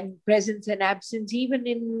with. And presence and absence, even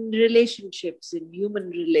in relationships, in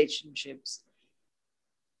human relationships,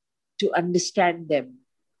 to understand them.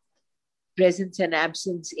 Presence and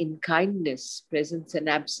absence in kindness, presence and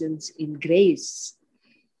absence in grace.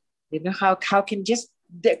 How can just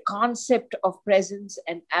the concept of presence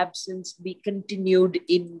and absence be continued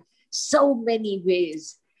in so many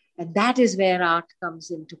ways? And that is where art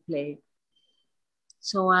comes into play.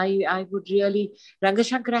 So I would really,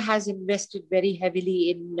 Rangashankara has invested very heavily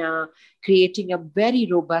in creating a very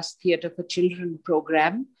robust Theatre for Children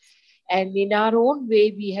program. And in our own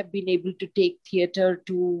way, we have been able to take theatre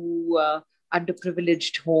to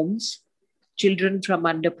underprivileged homes, children from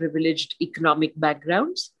underprivileged economic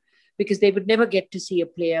backgrounds, because they would never get to see a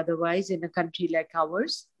play otherwise in a country like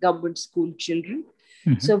ours, government school children.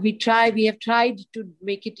 Mm-hmm. So we have tried to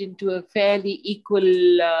make it into a fairly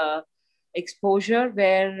equal exposure,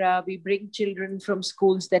 where we bring children from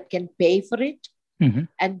schools that can pay for it. Mm-hmm.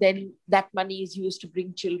 And then that money is used to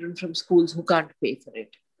bring children from schools who can't pay for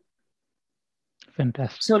it.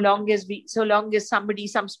 Fantastic. So long as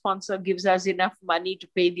some sponsor gives us enough money to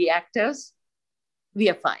pay the actors, we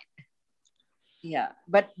are fine. Yeah,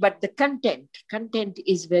 but the content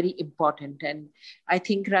is very important. And I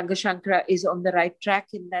think Rangashankara is on the right track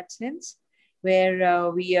in that sense, where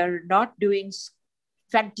we are not doing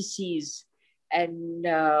fantasies and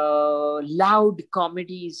loud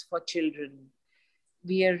comedies for children.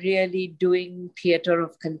 We are really doing theatre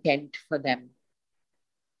of content for them,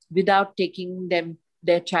 without taking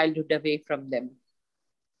their childhood away from them.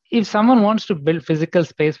 If someone wants to build physical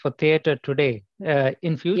space for theatre today,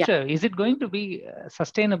 in future, is it going to be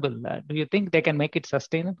sustainable? Do you think they can make it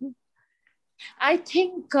sustainable? I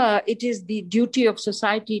think it is the duty of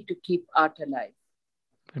society to keep art alive.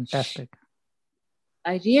 Fantastic.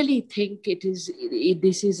 I really think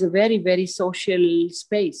this is a very, very social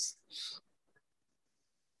space.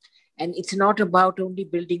 And it's not about only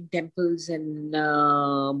building temples and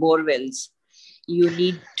borewells. You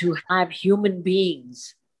need to have human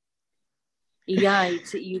beings. Yeah,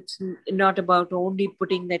 it's not about only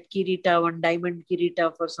putting that kirita, one diamond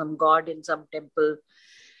kirita for some god in some temple.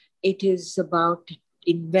 It is about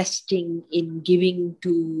investing in giving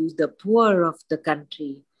to the poor of the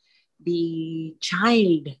country, the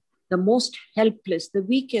child, the most helpless, the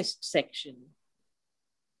weakest section.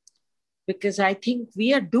 Because I think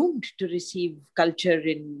we are doomed to receive culture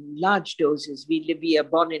in large doses. We are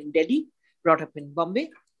born in Delhi, brought up in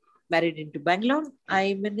Bombay, married into Bangalore.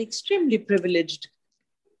 I'm an extremely privileged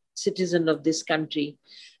citizen of this country.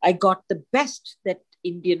 I got the best that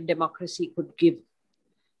Indian democracy could give.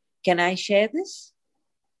 Can I share this?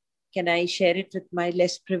 Can I share it with my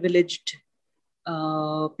less privileged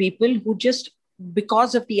people who just,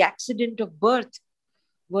 because of the accident of birth,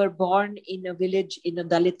 were born in a village in a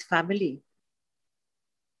Dalit family,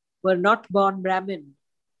 were not born Brahmin,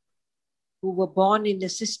 who were born in a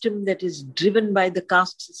system that is driven by the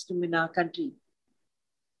caste system in our country.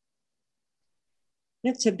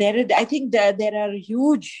 I think there are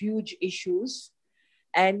huge, huge issues,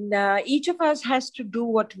 and each of us has to do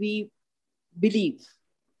what we believe.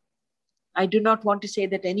 I do not want to say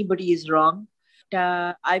that anybody is wrong.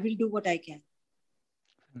 I will do what I can.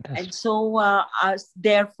 Fantastic. And so,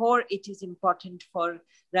 therefore, it is important for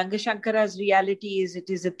Rangashankara's reality is it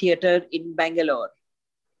is a theatre in Bangalore.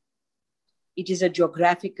 It is a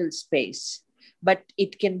geographical space, but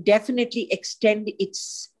it can definitely extend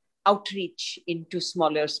its outreach into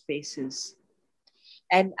smaller spaces.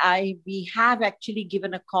 And we have actually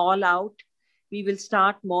given a call out. We will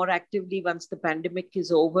start more actively once the pandemic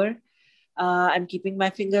is over. I'm keeping my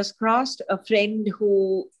fingers crossed. A friend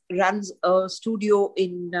who runs a studio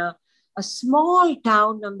in a small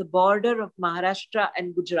town on the border of Maharashtra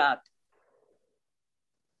and Gujarat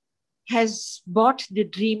has bought the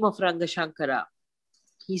dream of Rangashankara.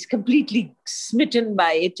 He's completely smitten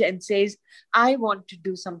by it and says, I want to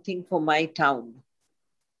do something for my town.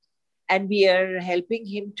 And we are helping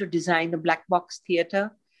him to design a black box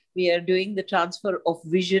theatre. We are doing the transfer of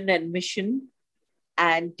vision and mission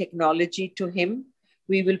and technology to him.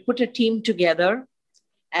 We will put a team together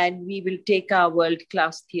and we will take our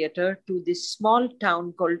world-class theatre to this small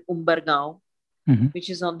town called Umbergaon, which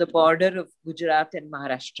is on the border of Gujarat and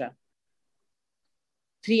Maharashtra.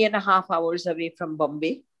 3.5 hours away from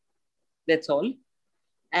Bombay. That's all.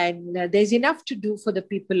 And there's enough to do for the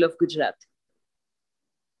people of Gujarat.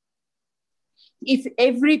 If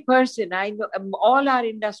every person, I know all our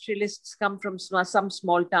industrialists come from some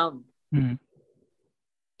small town. Mm-hmm.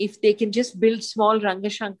 If they can just build small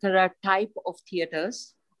Rangashankara type of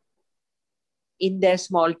theatres in their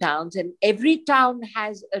small towns, and every town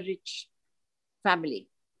has a rich family.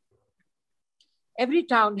 Every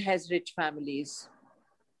town has rich families.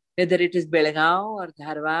 Whether it is Belgaum or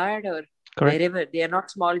Dharwad or wherever, they are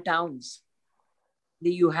not small towns.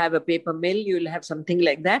 You have a paper mill, you'll have something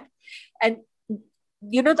like that. And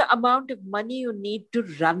you know, the amount of money you need to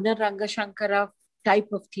run a Rangashankara type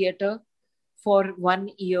of theatre for 1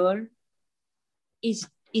 year is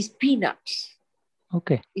peanuts.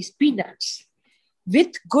 Okay. Is peanuts.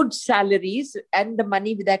 With good salaries and the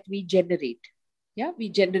money that we generate. Yeah, we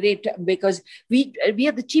generate because we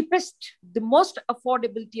are the cheapest, the most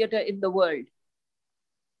affordable theatre in the world.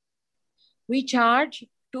 We charge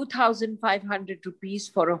 2,500 rupees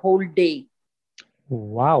for a whole day.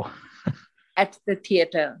 Wow. At the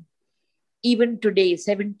theatre. Even today,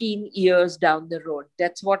 17 years down the road,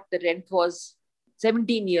 that's what the rent was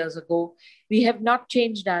 17 years ago. We have not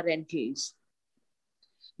changed our rentals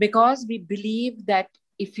because we believe that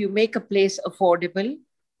if you make a place affordable,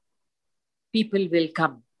 people will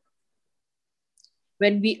come.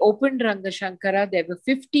 When we opened Rangashankara, there were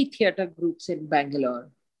 50 theatre groups in Bangalore.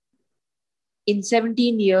 In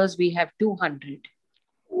 17 years, we have 200.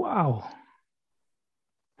 Wow.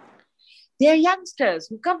 They are youngsters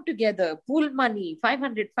who come together, pool money,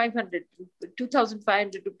 500,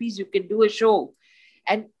 2,500 rupees, you can do a show.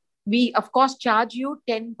 And we, of course, charge you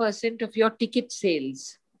 10% of your ticket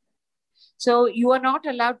sales. So you are not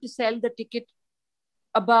allowed to sell the ticket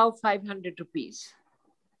above 500 rupees.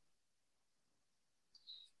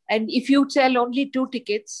 And if you sell only 2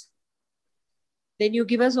 tickets, then you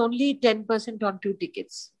give us only 10% on 2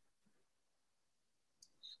 tickets.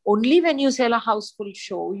 Only when you sell a houseful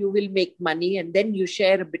show, you will make money and then you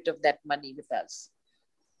share a bit of that money with us.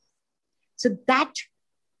 So that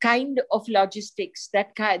kind of logistics,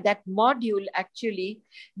 that module actually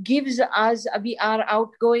gives us, our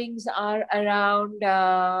outgoings are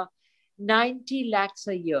around 90 lakhs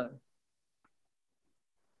a year.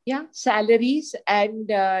 Yeah, salaries and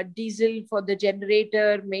diesel for the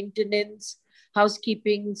generator, maintenance,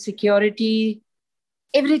 housekeeping, security,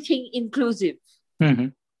 everything inclusive. Mm-hmm.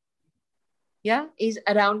 Yeah, is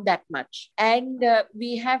around that much. And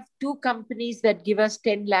we have 2 companies that give us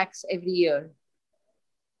 10 lakhs every year.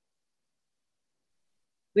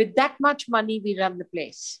 With that much money, we run the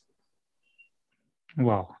place.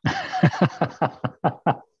 Wow.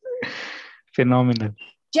 Phenomenal.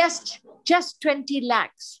 Just 20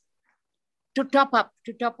 lakhs to top up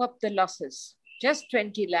the losses. Just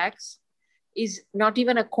 20 lakhs is not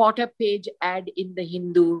even a quarter page ad in the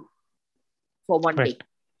Hindu for one day.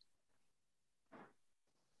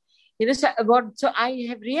 So I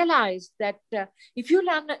have realized that if you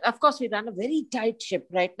run, of course, we run a very tight ship.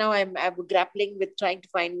 Right now, I'm grappling with trying to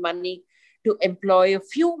find money to employ a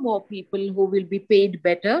few more people who will be paid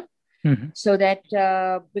better. So that,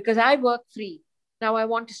 because I work free, now I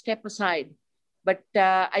want to step aside. But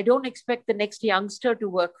I don't expect the next youngster to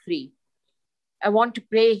work free. I want to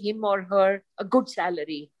pay him or her a good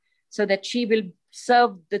salary so that she will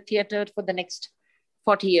serve the theater for the next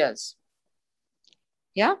 40 years.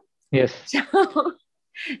 Yeah? Yes. So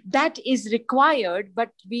that is required, but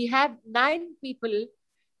we have 9 people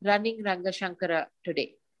running Ranga Shankara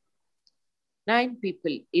today. 9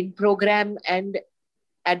 people in program and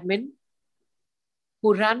admin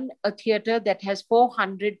who run a theater that has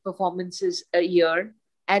 400 performances a year,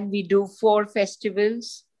 and we do 4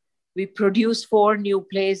 festivals. We produce 4 new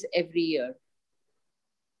plays every year.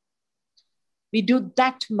 We do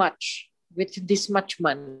that much with this much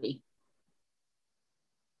money.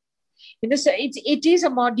 So it is a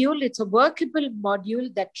module, it's a workable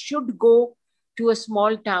module that should go to a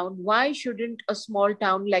small town. Why shouldn't a small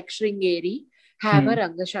town like Sringeri have a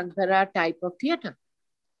Ranga Shankara type of theater?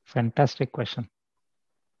 Fantastic question.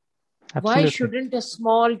 Absolutely. Why shouldn't a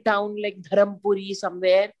small town like Dharampuri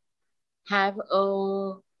somewhere have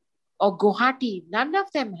or Guwahati? None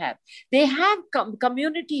of them have. They have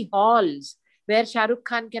community halls where Shah Rukh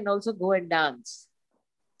Khan can also go and dance.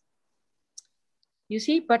 You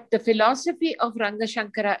see, but the philosophy of Ranga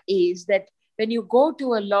Shankara is that when you go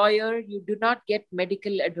to a lawyer, you do not get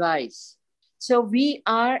medical advice. So we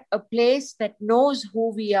are a place that knows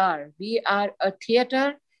who we are. We are a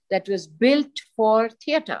theater that was built for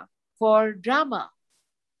theater, for drama,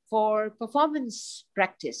 for performance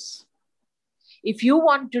practice. If you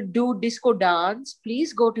want to do disco dance,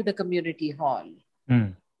 please go to the community hall.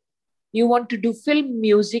 You want to do film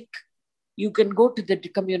music, you can go to the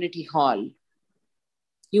community hall.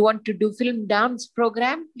 You want to do film dance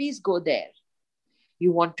program, please go there.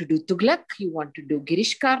 You want to do Tughlaq, you want to do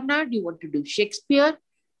Girish Karnad, you want to do Shakespeare,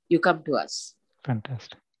 you come to us.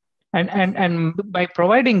 Fantastic. And by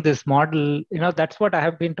providing this model, that's what I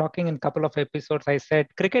have been talking in a couple of episodes. I said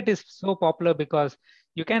cricket is so popular because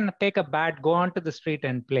you can take a bat, go onto the street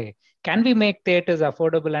and play. Can we make theaters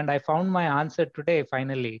affordable? And I found my answer today,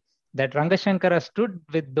 finally, that Ranga Shankara stood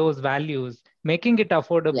with those values, making it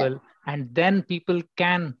affordable. Yeah. And then people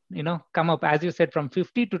can, come up, as you said, from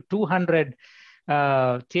 50 to 200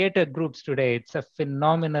 theater groups today. It's a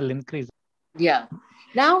phenomenal increase. Yeah.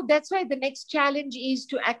 Now, that's why the next challenge is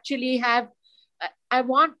to actually have,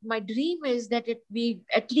 my dream is that we,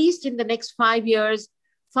 at least in the next 5 years,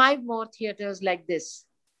 5 more theaters like this.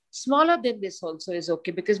 Smaller than this also is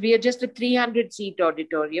okay, because we are just a 300-seat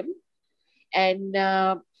auditorium. And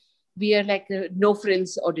we are like a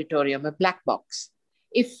no-frills auditorium, a black box.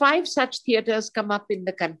 If 5 such theaters come up in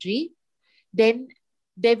the country, then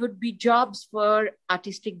there would be jobs for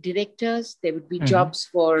artistic directors. There would be jobs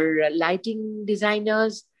for lighting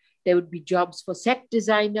designers. There would be jobs for set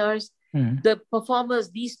designers. The performers,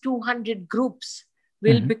 these 200 groups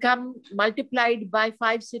will become multiplied by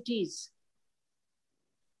 5 cities.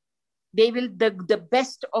 They will, the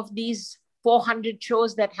best of these 400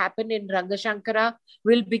 shows that happen in Ranga Shankara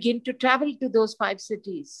will begin to travel to those 5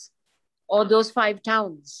 cities or those 5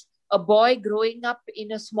 towns. A boy growing up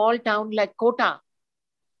in a small town like Kota.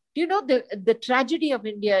 Do you know the tragedy of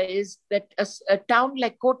India is that a town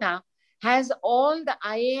like Kota has all the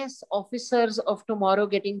IAS officers of tomorrow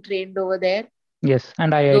getting trained over there. Yes,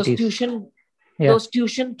 and IITs. Those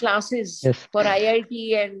tuition classes for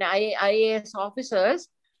IIT and IAS officers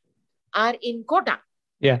are in Kota.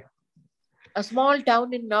 Yeah. A small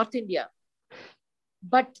town in North India.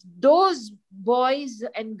 But those boys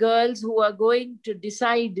and girls who are going to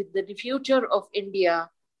decide the future of India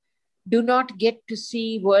do not get to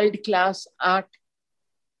see world-class art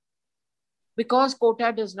because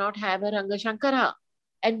Kota does not have a Ranga Shankara.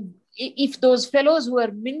 And if those fellows who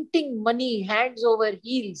are minting money hands over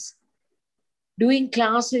heels, doing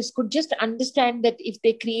classes, could just understand that if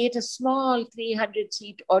they create a small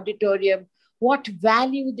 300-seat auditorium, what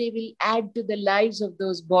value they will add to the lives of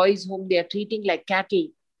those boys whom they are treating like cattle.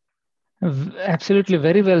 Absolutely,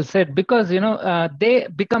 very well said. Because, they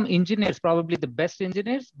become engineers, probably the best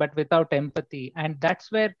engineers, but without empathy. And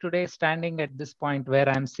that's where today, standing at this point where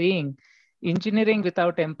I'm seeing engineering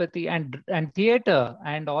without empathy and theater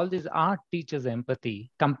and all these art teaches empathy,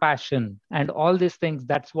 compassion, and all these things.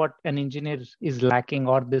 That's what an engineer is lacking,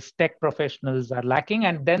 or this tech professionals are lacking.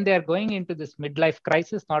 And then they are going into this midlife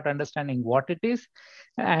crisis, not understanding what it is.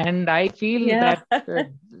 And I feel that,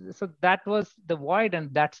 so that was the void,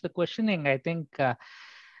 and that's the questioning. I think,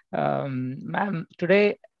 ma'am,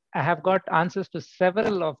 today, I have got answers to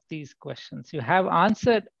several of these questions. You have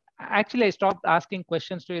answered. Actually, I stopped asking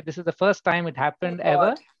questions to you. This is the first time it Oh happened God,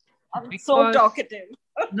 ever. I'm so Because talkative.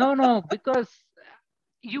 no, because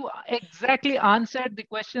you exactly answered the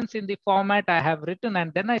questions in the format I have written,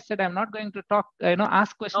 and then I said I'm not going to talk,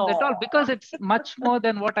 ask questions at all, Oh, because it's much more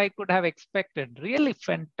than what I could have expected. Really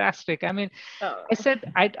fantastic. I mean, oh. I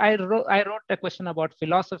said I wrote a question about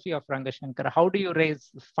philosophy of Rangashankara. How do you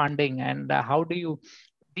raise funding, and how do you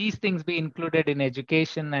these things be included in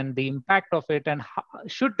education, and the impact of it, and how,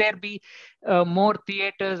 should there be more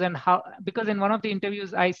theaters, and how, because in one of the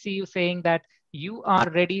interviews I see you saying that you are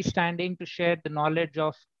ready standing to share the knowledge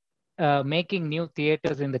of making new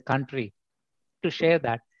theaters in the country, to share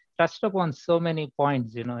that. Touched upon so many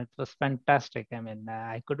points. It was fantastic. I mean,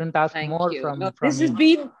 I couldn't ask Thank more you. No, from this has you.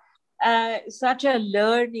 been such a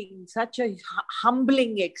learning, such a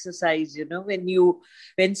humbling exercise.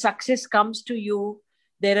 When success comes to you,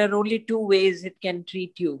 there are only two ways it can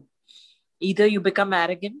treat you. Either you become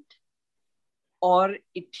arrogant, or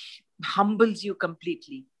it humbles you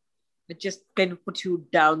completely. It just kind of puts you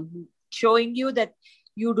down, showing you that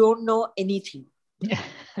you don't know anything.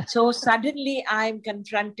 So suddenly I'm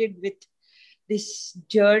confronted with this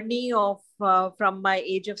journey of from my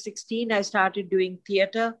age of 16, I started doing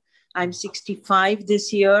theater. I'm 65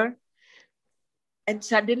 this year. And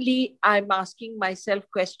suddenly I'm asking myself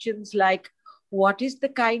questions like, what is the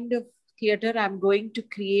kind of theater I'm going to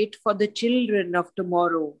create for the children of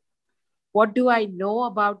tomorrow? What do I know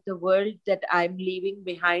about the world that I'm leaving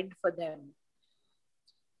behind for them?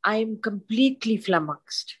 I'm completely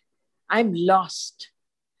flummoxed. I'm lost.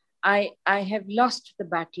 I have lost the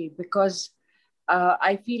battle because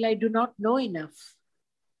I feel I do not know enough.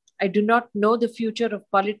 I do not know the future of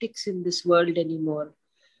politics in this world anymore.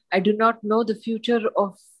 I do not know the future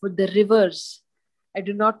of the rivers. I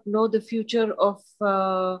do not know the future of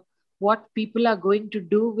what people are going to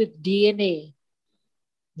do with DNA.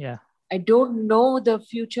 Yeah. I don't know the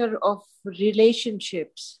future of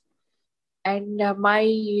relationships. And my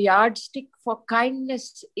yardstick for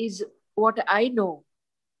kindness is what I know.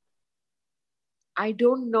 I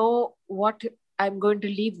don't know what I'm going to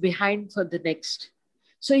leave behind for the next.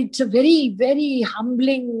 So it's a very, very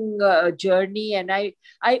humbling journey. And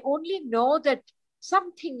I only know that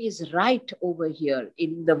something is right over here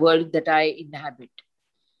in the world that I inhabit.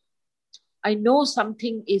 I know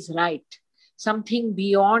something is right, something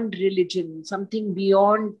beyond religion, something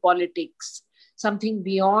beyond politics, something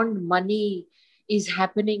beyond money is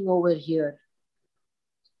happening over here.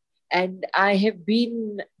 And I have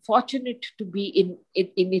been fortunate to be in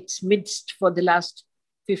its midst for the last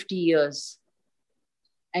 50 years.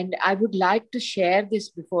 And I would like to share this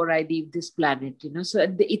before I leave this planet, So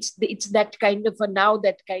it's that kind of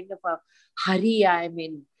that kind of a hurry I'm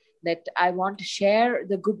in, that I want to share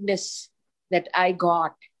the goodness that I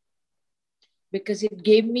got, because it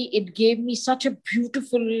gave me such a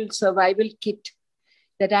beautiful survival kit,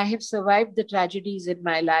 that I have survived the tragedies in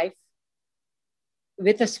my life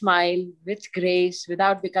with a smile, with grace,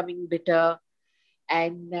 without becoming bitter.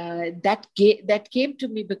 And that came to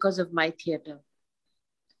me because of my theater.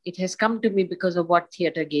 It has come to me because of what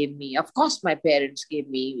theater gave me. Of course, my parents gave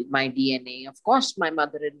me my DNA. Of course, my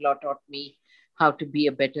mother-in-law taught me how to be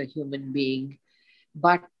a better human being.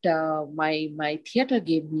 But my theater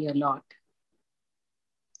gave me a lot.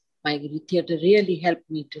 My theater really helped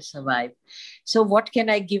me to survive. So what can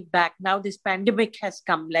I give back? Now this pandemic has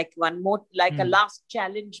come, like one more, like a last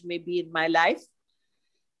challenge maybe in my life.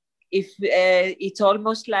 If it's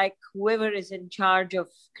almost like whoever is in charge of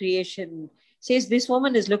creation says, this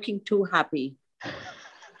woman is looking too happy.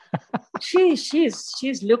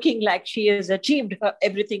 She's looking like she has achieved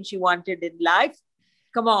everything she wanted in life.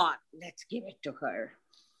 Come on, let's give it to her.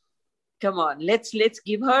 Come on, let's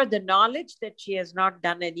give her the knowledge that she has not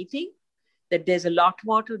done anything, that there's a lot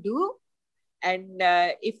more to do. And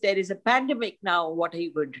if there is a pandemic now, what are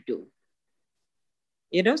you going to do?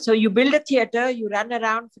 So you build a theater, you run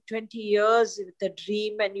around for 20 years with a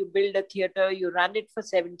dream, and you build a theater, you run it for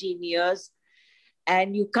 17 years,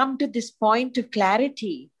 and you come to this point of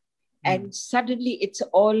clarity, and suddenly it's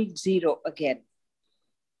all zero again.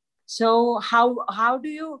 So how do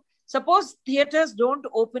you, suppose theaters don't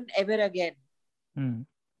open ever again?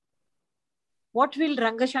 What will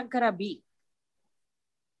Rangashankara be?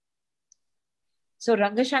 So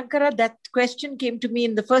Rangashankara, that question came to me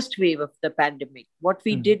in the first wave of the pandemic. What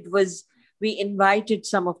we did was we invited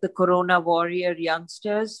some of the Corona warrior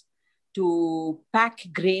youngsters to pack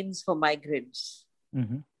grains for migrants.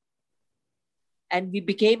 And we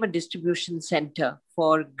became a distribution center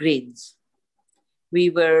for grains. We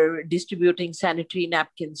were distributing sanitary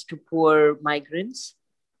napkins to poor migrants.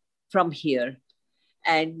 from here.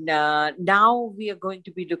 And now we are going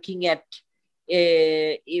to be looking at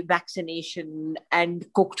vaccination and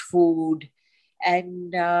cooked food.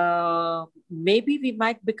 And maybe we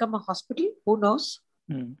might become a hospital. Who knows?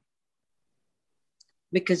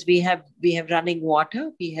 Because we have running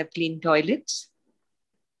water, we have clean toilets,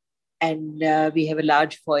 and we have a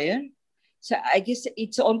large foyer. So I guess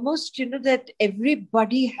it's almost, that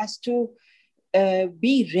everybody has to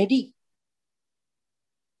be ready.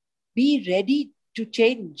 Be ready to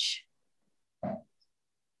change.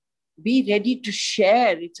 Be ready to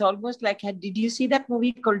share. It's almost like, did you see that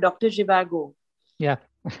movie called Dr. Zhivago? Yeah.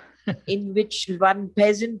 In which one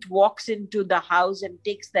peasant walks into the house and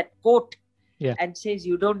takes that coat and says,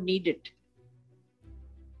 you don't need it.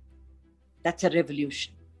 That's a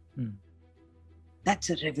revolution.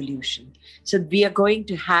 That's a revolution. So we are going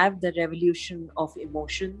to have the revolution of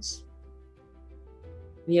emotions.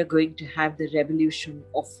 We are going to have the revolution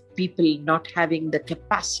of people not having the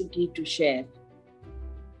capacity to share.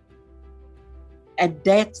 And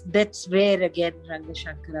that's where, again, Ranga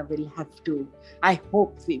Shankara will have to, I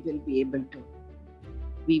hope we will be able to.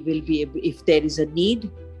 We will be able, if there is a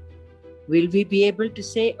need, will we be able to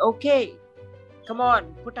say, okay, come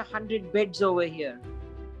on, put 100 beds over here.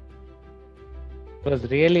 It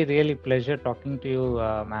was really, really pleasure talking to you,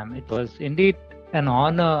 ma'am. It was indeed an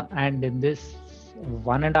honor, and in this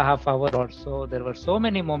 1.5 hours or so, there were so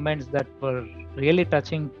many moments that were really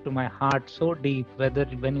touching to my heart, so deep. Whether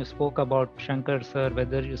when you spoke about Shankar sir,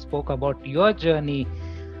 whether you spoke about your journey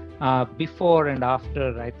before and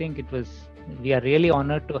after, I think we are really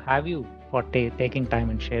honored to have you for taking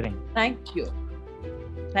time and sharing. Thank you.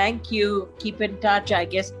 Thank you. Keep in touch. I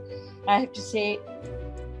guess I have to say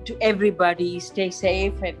to everybody, stay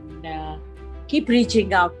safe and keep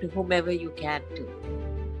reaching out to whomever you can to.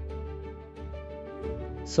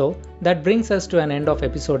 So that brings us to an end of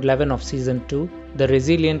episode 11 of season 2, The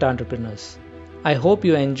Resilient Entrepreneurs. I hope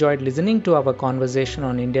you enjoyed listening to our conversation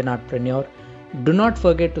on Indian Artpreneur. Do not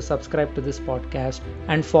forget to subscribe to this podcast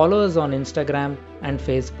and follow us on Instagram and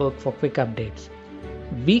Facebook for quick updates.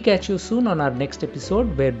 We catch you soon on our next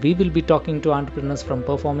episode, where we will be talking to entrepreneurs from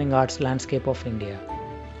performing arts landscape of India.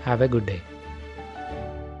 Have a good day.